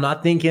 nope, I'm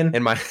not thinking.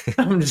 And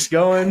I'm just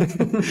going.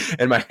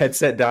 And my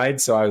headset died,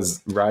 so I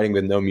was riding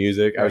with no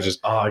music. I was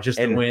just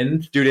the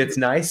wind, dude. It's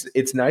nice.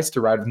 It's nice to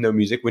ride with no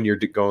music when you're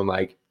going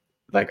like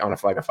on a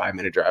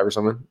 5-minute drive or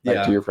something,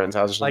 like to your friend's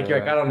house or something.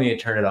 Like I don't need to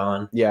turn it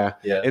on. Yeah.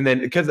 And then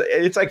because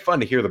it's like fun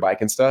to hear the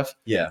bike and stuff.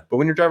 Yeah. But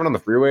when you're driving on the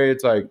freeway,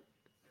 it's like.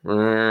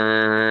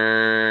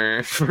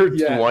 for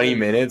 20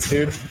 minutes,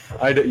 dude.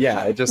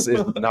 It just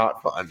is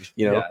not fun,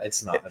 Yeah,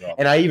 it's not at all.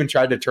 And I even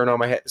tried to turn on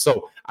my head.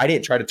 So I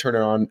didn't try to turn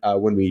it on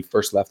when we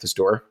first left the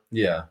store.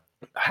 Yeah.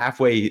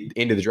 Halfway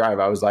into the drive,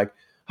 I was like,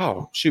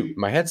 oh, shoot,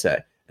 my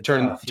headset. I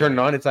turn it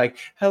on. It's like,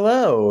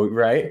 hello,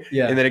 right?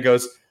 Yeah. And then it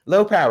goes,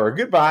 low power,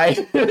 goodbye.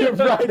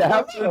 Right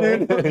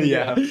after, dude.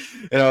 Yeah.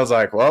 And I was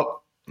like, well,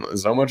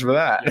 so much for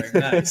that.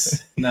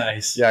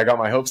 Nice. Yeah, I got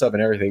my hopes up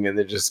and everything, and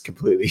then just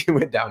completely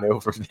went downhill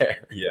from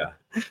there. Yeah.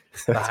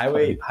 The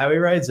highway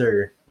rides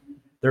they're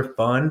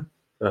fun.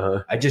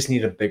 I just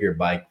need a bigger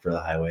bike for the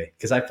highway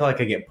because I feel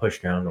like I get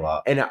pushed around a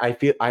lot. And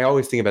I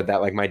always think about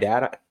that. Like my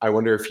dad, I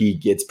wonder if he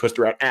gets pushed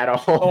around at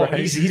all. Oh, right?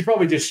 he's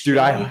probably just dude.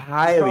 I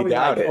highly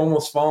doubt it.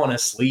 Almost falling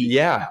asleep.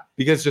 Yeah,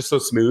 because it's just so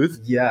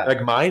smooth. Yeah.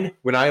 Like mine,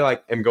 when I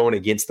am going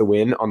against the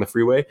wind on the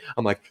freeway,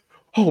 I'm like,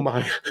 oh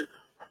my.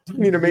 I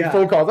need to make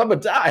phone calls. I'm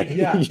gonna die.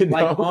 Yeah,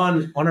 like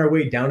on our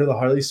way down to the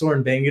Harley store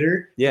in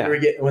Bangerter. Yeah,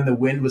 when the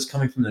wind was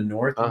coming from the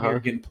north, and we were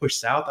getting pushed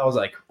south. I was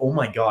like, "Oh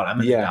my god, I'm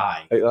gonna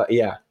die."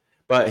 Yeah,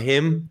 but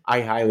him,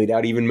 I highly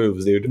doubt he even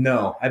moves, dude.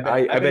 No, I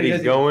bet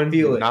he's going,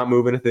 not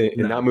moving a thing,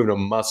 not moving a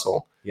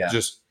muscle. Yeah,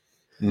 just.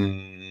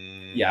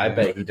 Yeah, I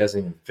bet he doesn't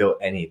even feel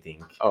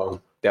anything.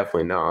 Oh,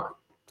 definitely not.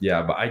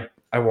 Yeah, but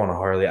I want a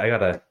Harley. I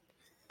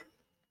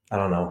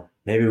don't know.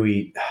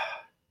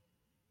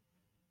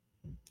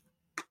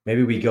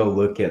 Maybe we go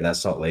look at that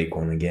Salt Lake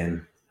one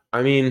again.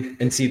 I mean,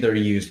 and see their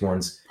used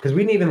ones because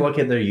we didn't even look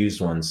at their used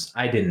ones.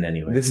 I didn't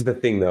anyway. This is the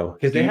thing, though,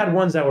 because they had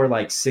ones that were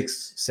like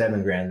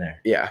 $6-7 grand there.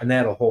 Yeah, and they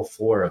had a whole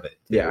floor of it.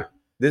 Too. Yeah,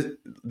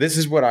 this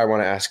is what I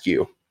want to ask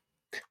you.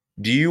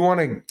 Do you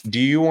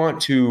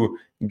want to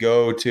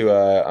go to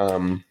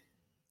a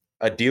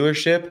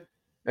dealership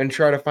and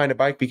try to find a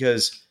bike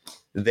because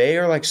they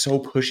are like so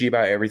pushy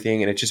about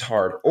everything and it's just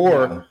hard,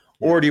 or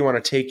do you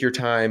want to take your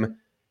time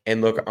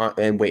and look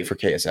and wait for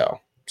KSL?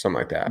 Something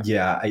like that.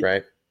 Yeah.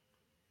 Right.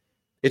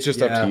 It's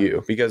just up to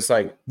you because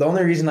like the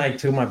only reason I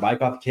took my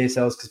bike off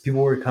KSL is because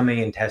people were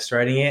coming and test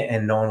riding it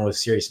and no one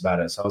was serious about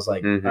it. So I was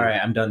like, all right,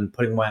 I'm done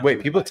putting my.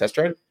 Wait, people test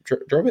drove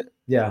it?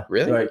 Yeah.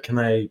 Really? Like, can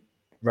I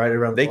ride it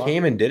around the block? They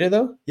came and did it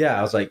though? Yeah.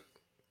 I was like,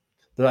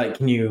 they're like,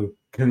 can you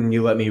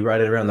let me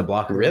ride it around the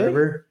block? Or really?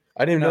 Whatever?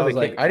 I didn't know.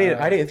 I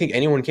didn't think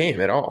anyone came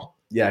at all.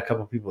 Yeah. A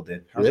couple people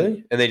did. Really?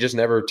 Like, and they just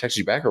never texted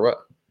you back or what?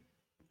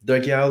 They're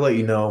like, yeah, I'll let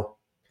you know.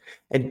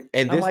 And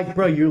I'm like,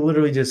 bro, you're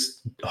literally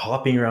just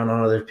hopping around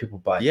on other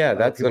people's bikes. Yeah,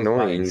 that's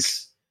annoying.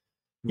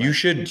 You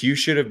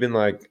should have been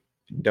like,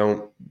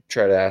 don't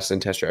try to ask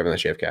and test drive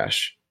unless you have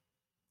cash.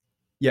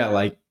 Yeah,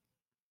 like,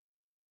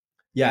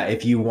 yeah,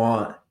 if you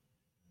want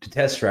to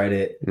test ride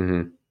it,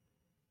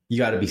 you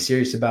got to be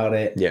serious about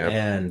it. Yeah,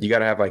 and you got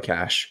to have like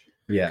cash.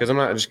 Yeah, because I'm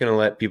not just gonna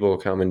let people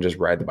come and just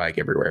ride the bike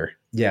everywhere.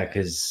 Yeah,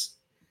 because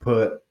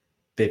put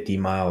 50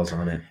 miles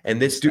on it. And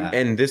this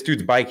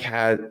dude's bike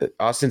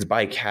Austin's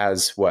bike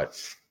has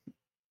what?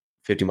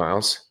 50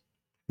 miles?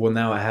 Well,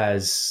 now it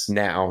has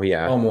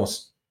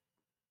almost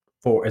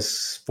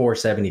it's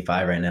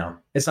 475 right now.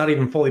 It's not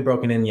even fully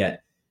broken in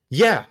yet.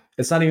 Yeah.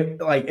 It's not even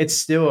like it's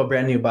still a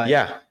brand new bike.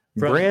 Yeah.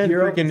 From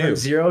freaking new.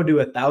 0 to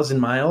 1,000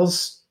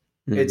 miles,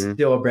 it's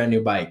still a brand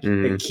new bike.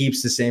 It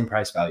keeps the same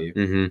price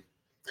value.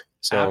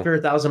 So after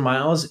 1,000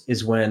 miles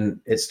is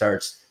when it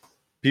starts.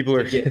 People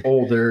are get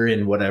older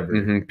and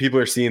whatever. People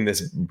are seeing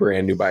this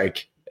brand new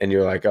bike, and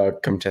you're like, "Oh,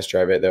 come test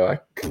drive it." They're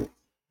like,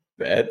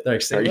 "Bet?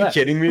 Are you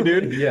kidding me,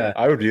 dude?" Yeah,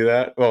 I would do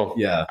that. Well,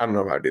 yeah, I don't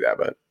know if I would do that,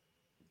 but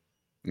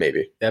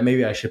maybe. Yeah,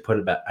 maybe I should put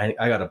it back. I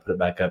got to put it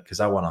back up because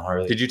I want a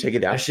Harley. Did you take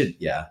it down? I should.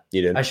 Yeah,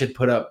 you did. I should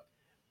put up,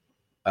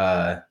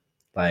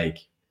 like,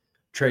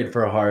 trade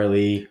for a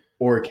Harley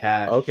or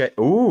cash. Okay.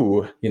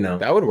 Ooh,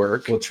 that would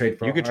work. We'll trade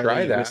for. You could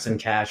try that with some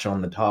cash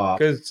on the top.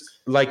 Because,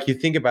 like, you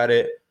think about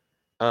it.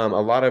 A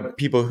lot of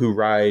people who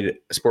ride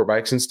sport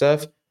bikes and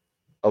stuff,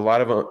 a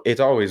lot of them,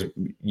 it's always,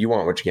 you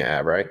want what you can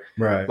have, right?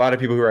 Right. A lot of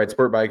people who ride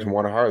sport bikes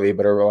want a Harley,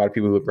 but a lot of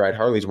people who ride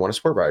Harleys want a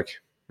sport bike.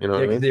 You know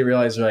what I mean? They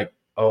realize they're like,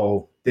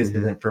 oh, this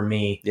isn't for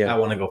me. Yeah. I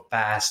want to go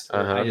fast.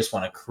 I just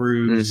want to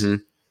cruise.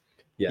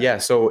 Yeah.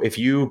 So if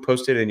you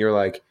post it and you're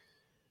like,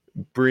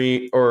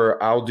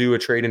 or I'll do a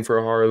trade-in for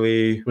a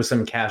Harley. With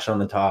some cash on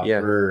the top.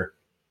 Yeah. Or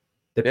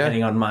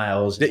depending on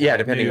miles.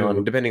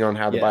 Depending on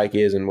how the bike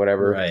is and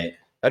whatever. Right.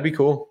 That'd be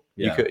cool.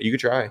 Yeah. You could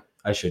try.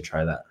 I should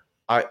try that.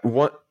 I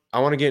want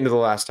to get into the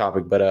last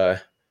topic,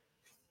 but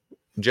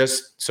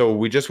so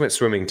we just went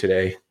swimming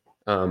today,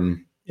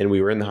 and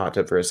we were in the hot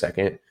tub for a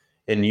second,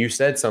 and you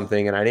said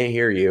something, and I didn't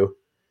hear you,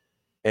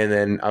 and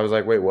then I was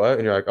like, "Wait, what?"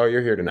 And you're like, "Oh,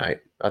 you're here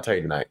tonight. I'll tell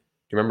you tonight."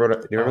 Do you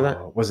remember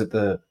that? Was it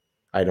the?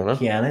 I don't know.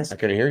 Pianist? I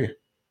couldn't hear you.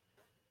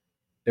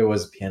 It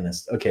was a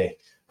pianist. Okay,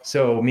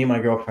 so me and my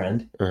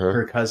girlfriend,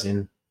 her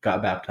cousin,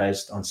 got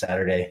baptized on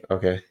Saturday.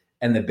 Okay,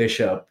 and the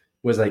bishop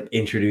was like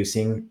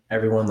introducing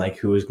everyone, like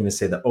who was going to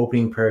say the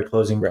opening prayer,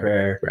 closing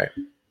prayer,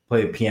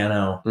 play the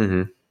piano.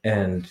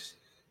 And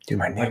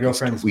my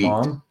girlfriend's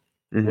mom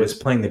was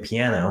playing the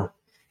piano,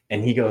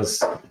 and he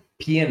goes,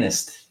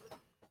 "Pianist."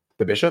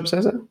 The bishop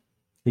says it?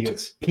 He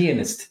goes,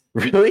 "Pianist."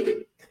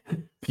 Really?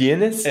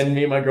 Pianist? And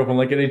me and my girlfriend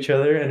look at each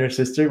other, and her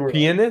sister were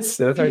pianist?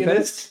 That's what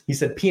pianist? He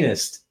said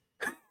pianist.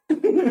 I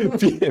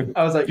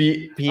was like,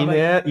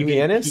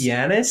 pianist?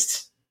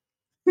 Pianist?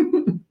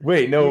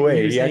 Wait, no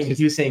way.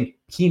 He was saying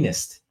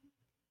pianist.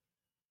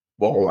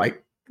 Well,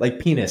 like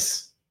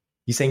penis.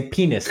 He's saying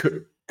penis.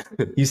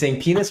 He's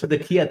saying penis with a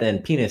T at the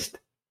end. Penis.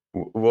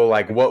 Well,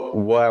 like what?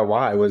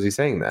 Why was he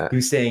saying that? He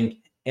was saying,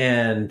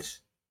 and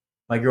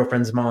my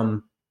girlfriend's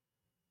mom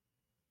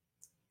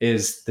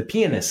is the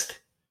pianist.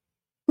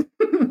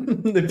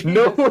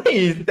 No way,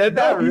 he said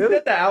that. He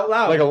said that out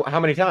loud. Like how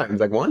many times?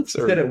 Like once?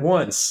 He said it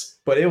once,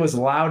 but it was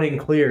loud and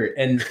clear.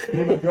 And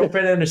my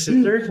girlfriend and her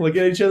sister look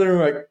at each other and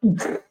we're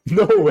like,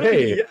 "No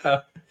way,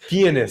 yeah,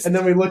 pianist." And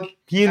then we look at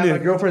my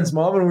girlfriend's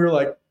mom and we were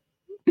like,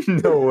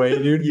 "No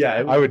way, dude."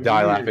 Yeah, I would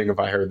die laughing if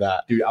I heard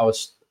that, dude. I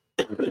was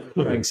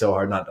trying so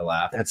hard not to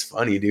laugh. That's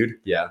funny, dude.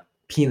 Yeah,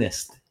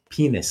 pianist.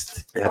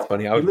 That's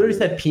funny. I literally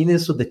said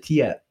penis with the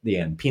T at the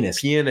end.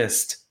 Pianist.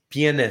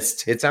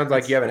 It sounds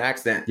like you have an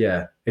accent.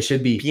 Yeah. It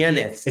should be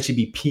pianist. It should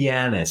be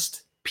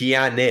pianist.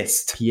 Yeah.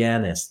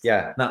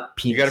 Not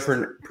penis. You got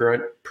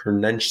to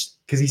pronounce.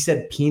 Because he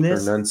said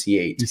penis.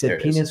 Pronunciate. He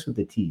said penis with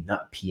the T,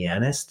 not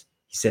pianist.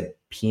 He said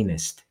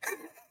pianist.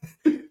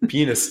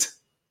 Penis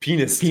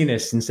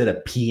instead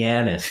of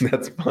pianist.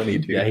 That's funny,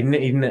 dude. Yeah, he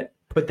didn't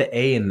put the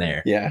A in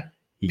there. Yeah.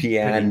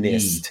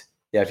 Pianist.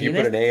 Yeah, if you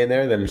put an A in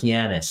there, then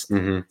pianist.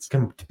 Mm-hmm. It's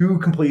two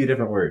completely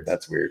different words.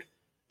 That's weird.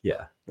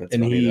 Yeah. That's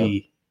and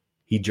funny,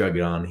 he drug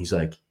it on. He's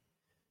like,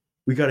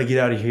 we got to get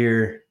out of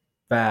here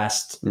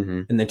fast.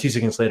 Mm-hmm. And then 2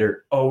 seconds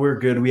later, oh, we're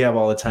good. We have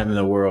all the time in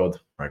the world.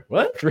 I'm like,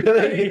 what?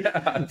 Really?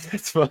 Yeah.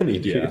 That's funny,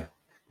 dude. Yeah.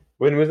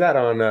 When was that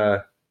on?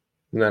 Was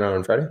that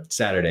on Friday?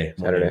 Saturday.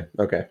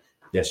 Okay.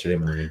 Yesterday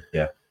morning.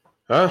 Yeah.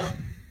 Oh,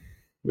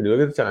 when you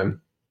look at the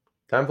time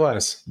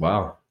flies.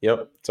 Wow.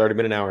 Yep. It's already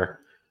been an hour.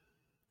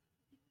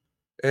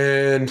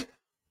 And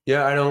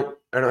yeah, I don't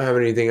have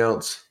anything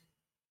else.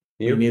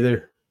 You? Me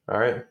neither. All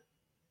right.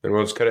 Then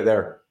we'll just cut it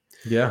there.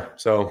 Yeah.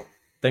 So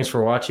thanks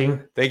for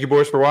watching. Thank you,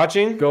 boys, for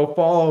watching. Go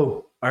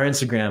follow our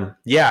Instagram.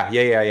 Yeah.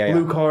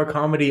 Blue Collar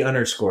Comedy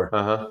 _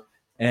 Uh-huh.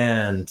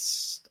 And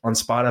on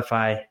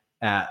Spotify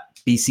at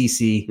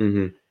BCC.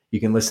 Mm-hmm. You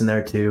can listen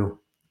there too.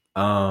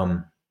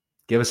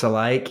 Give us a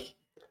like.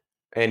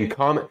 And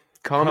comment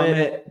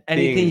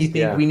anything you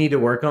think we need to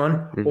work on,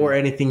 mm-hmm. or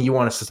anything you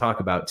want us to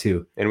talk about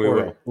too. And we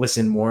will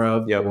listen more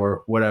of,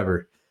 or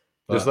whatever.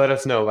 Just let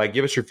us know. Like,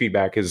 give us your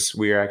feedback, because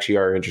we actually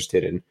are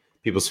interested in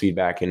people's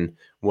feedback and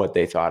what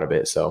they thought of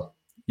it. So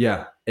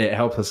yeah, it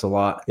helps us a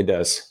lot. It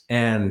does.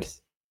 And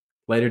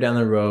later down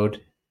the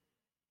road,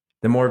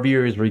 the more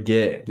viewers we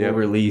get, we'll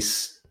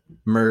release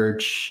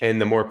merch,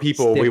 and the more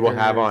people stickers we will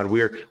have on.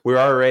 We're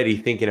already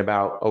thinking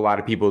about a lot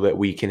of people that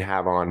we can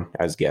have on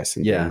as guests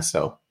and things.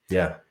 So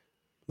yeah,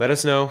 let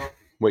us know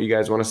what you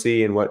guys want to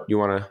see and what you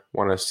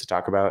want us to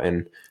talk about,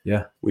 and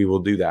we will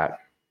do that.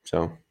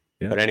 So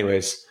but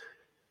anyways,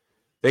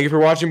 thank you for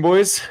watching,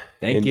 boys.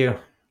 Thank you.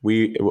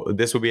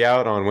 This will be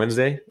out on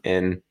Wednesday,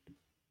 and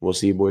we'll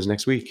see you boys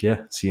next week.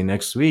 Yeah, see you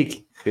next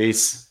week.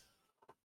 Peace.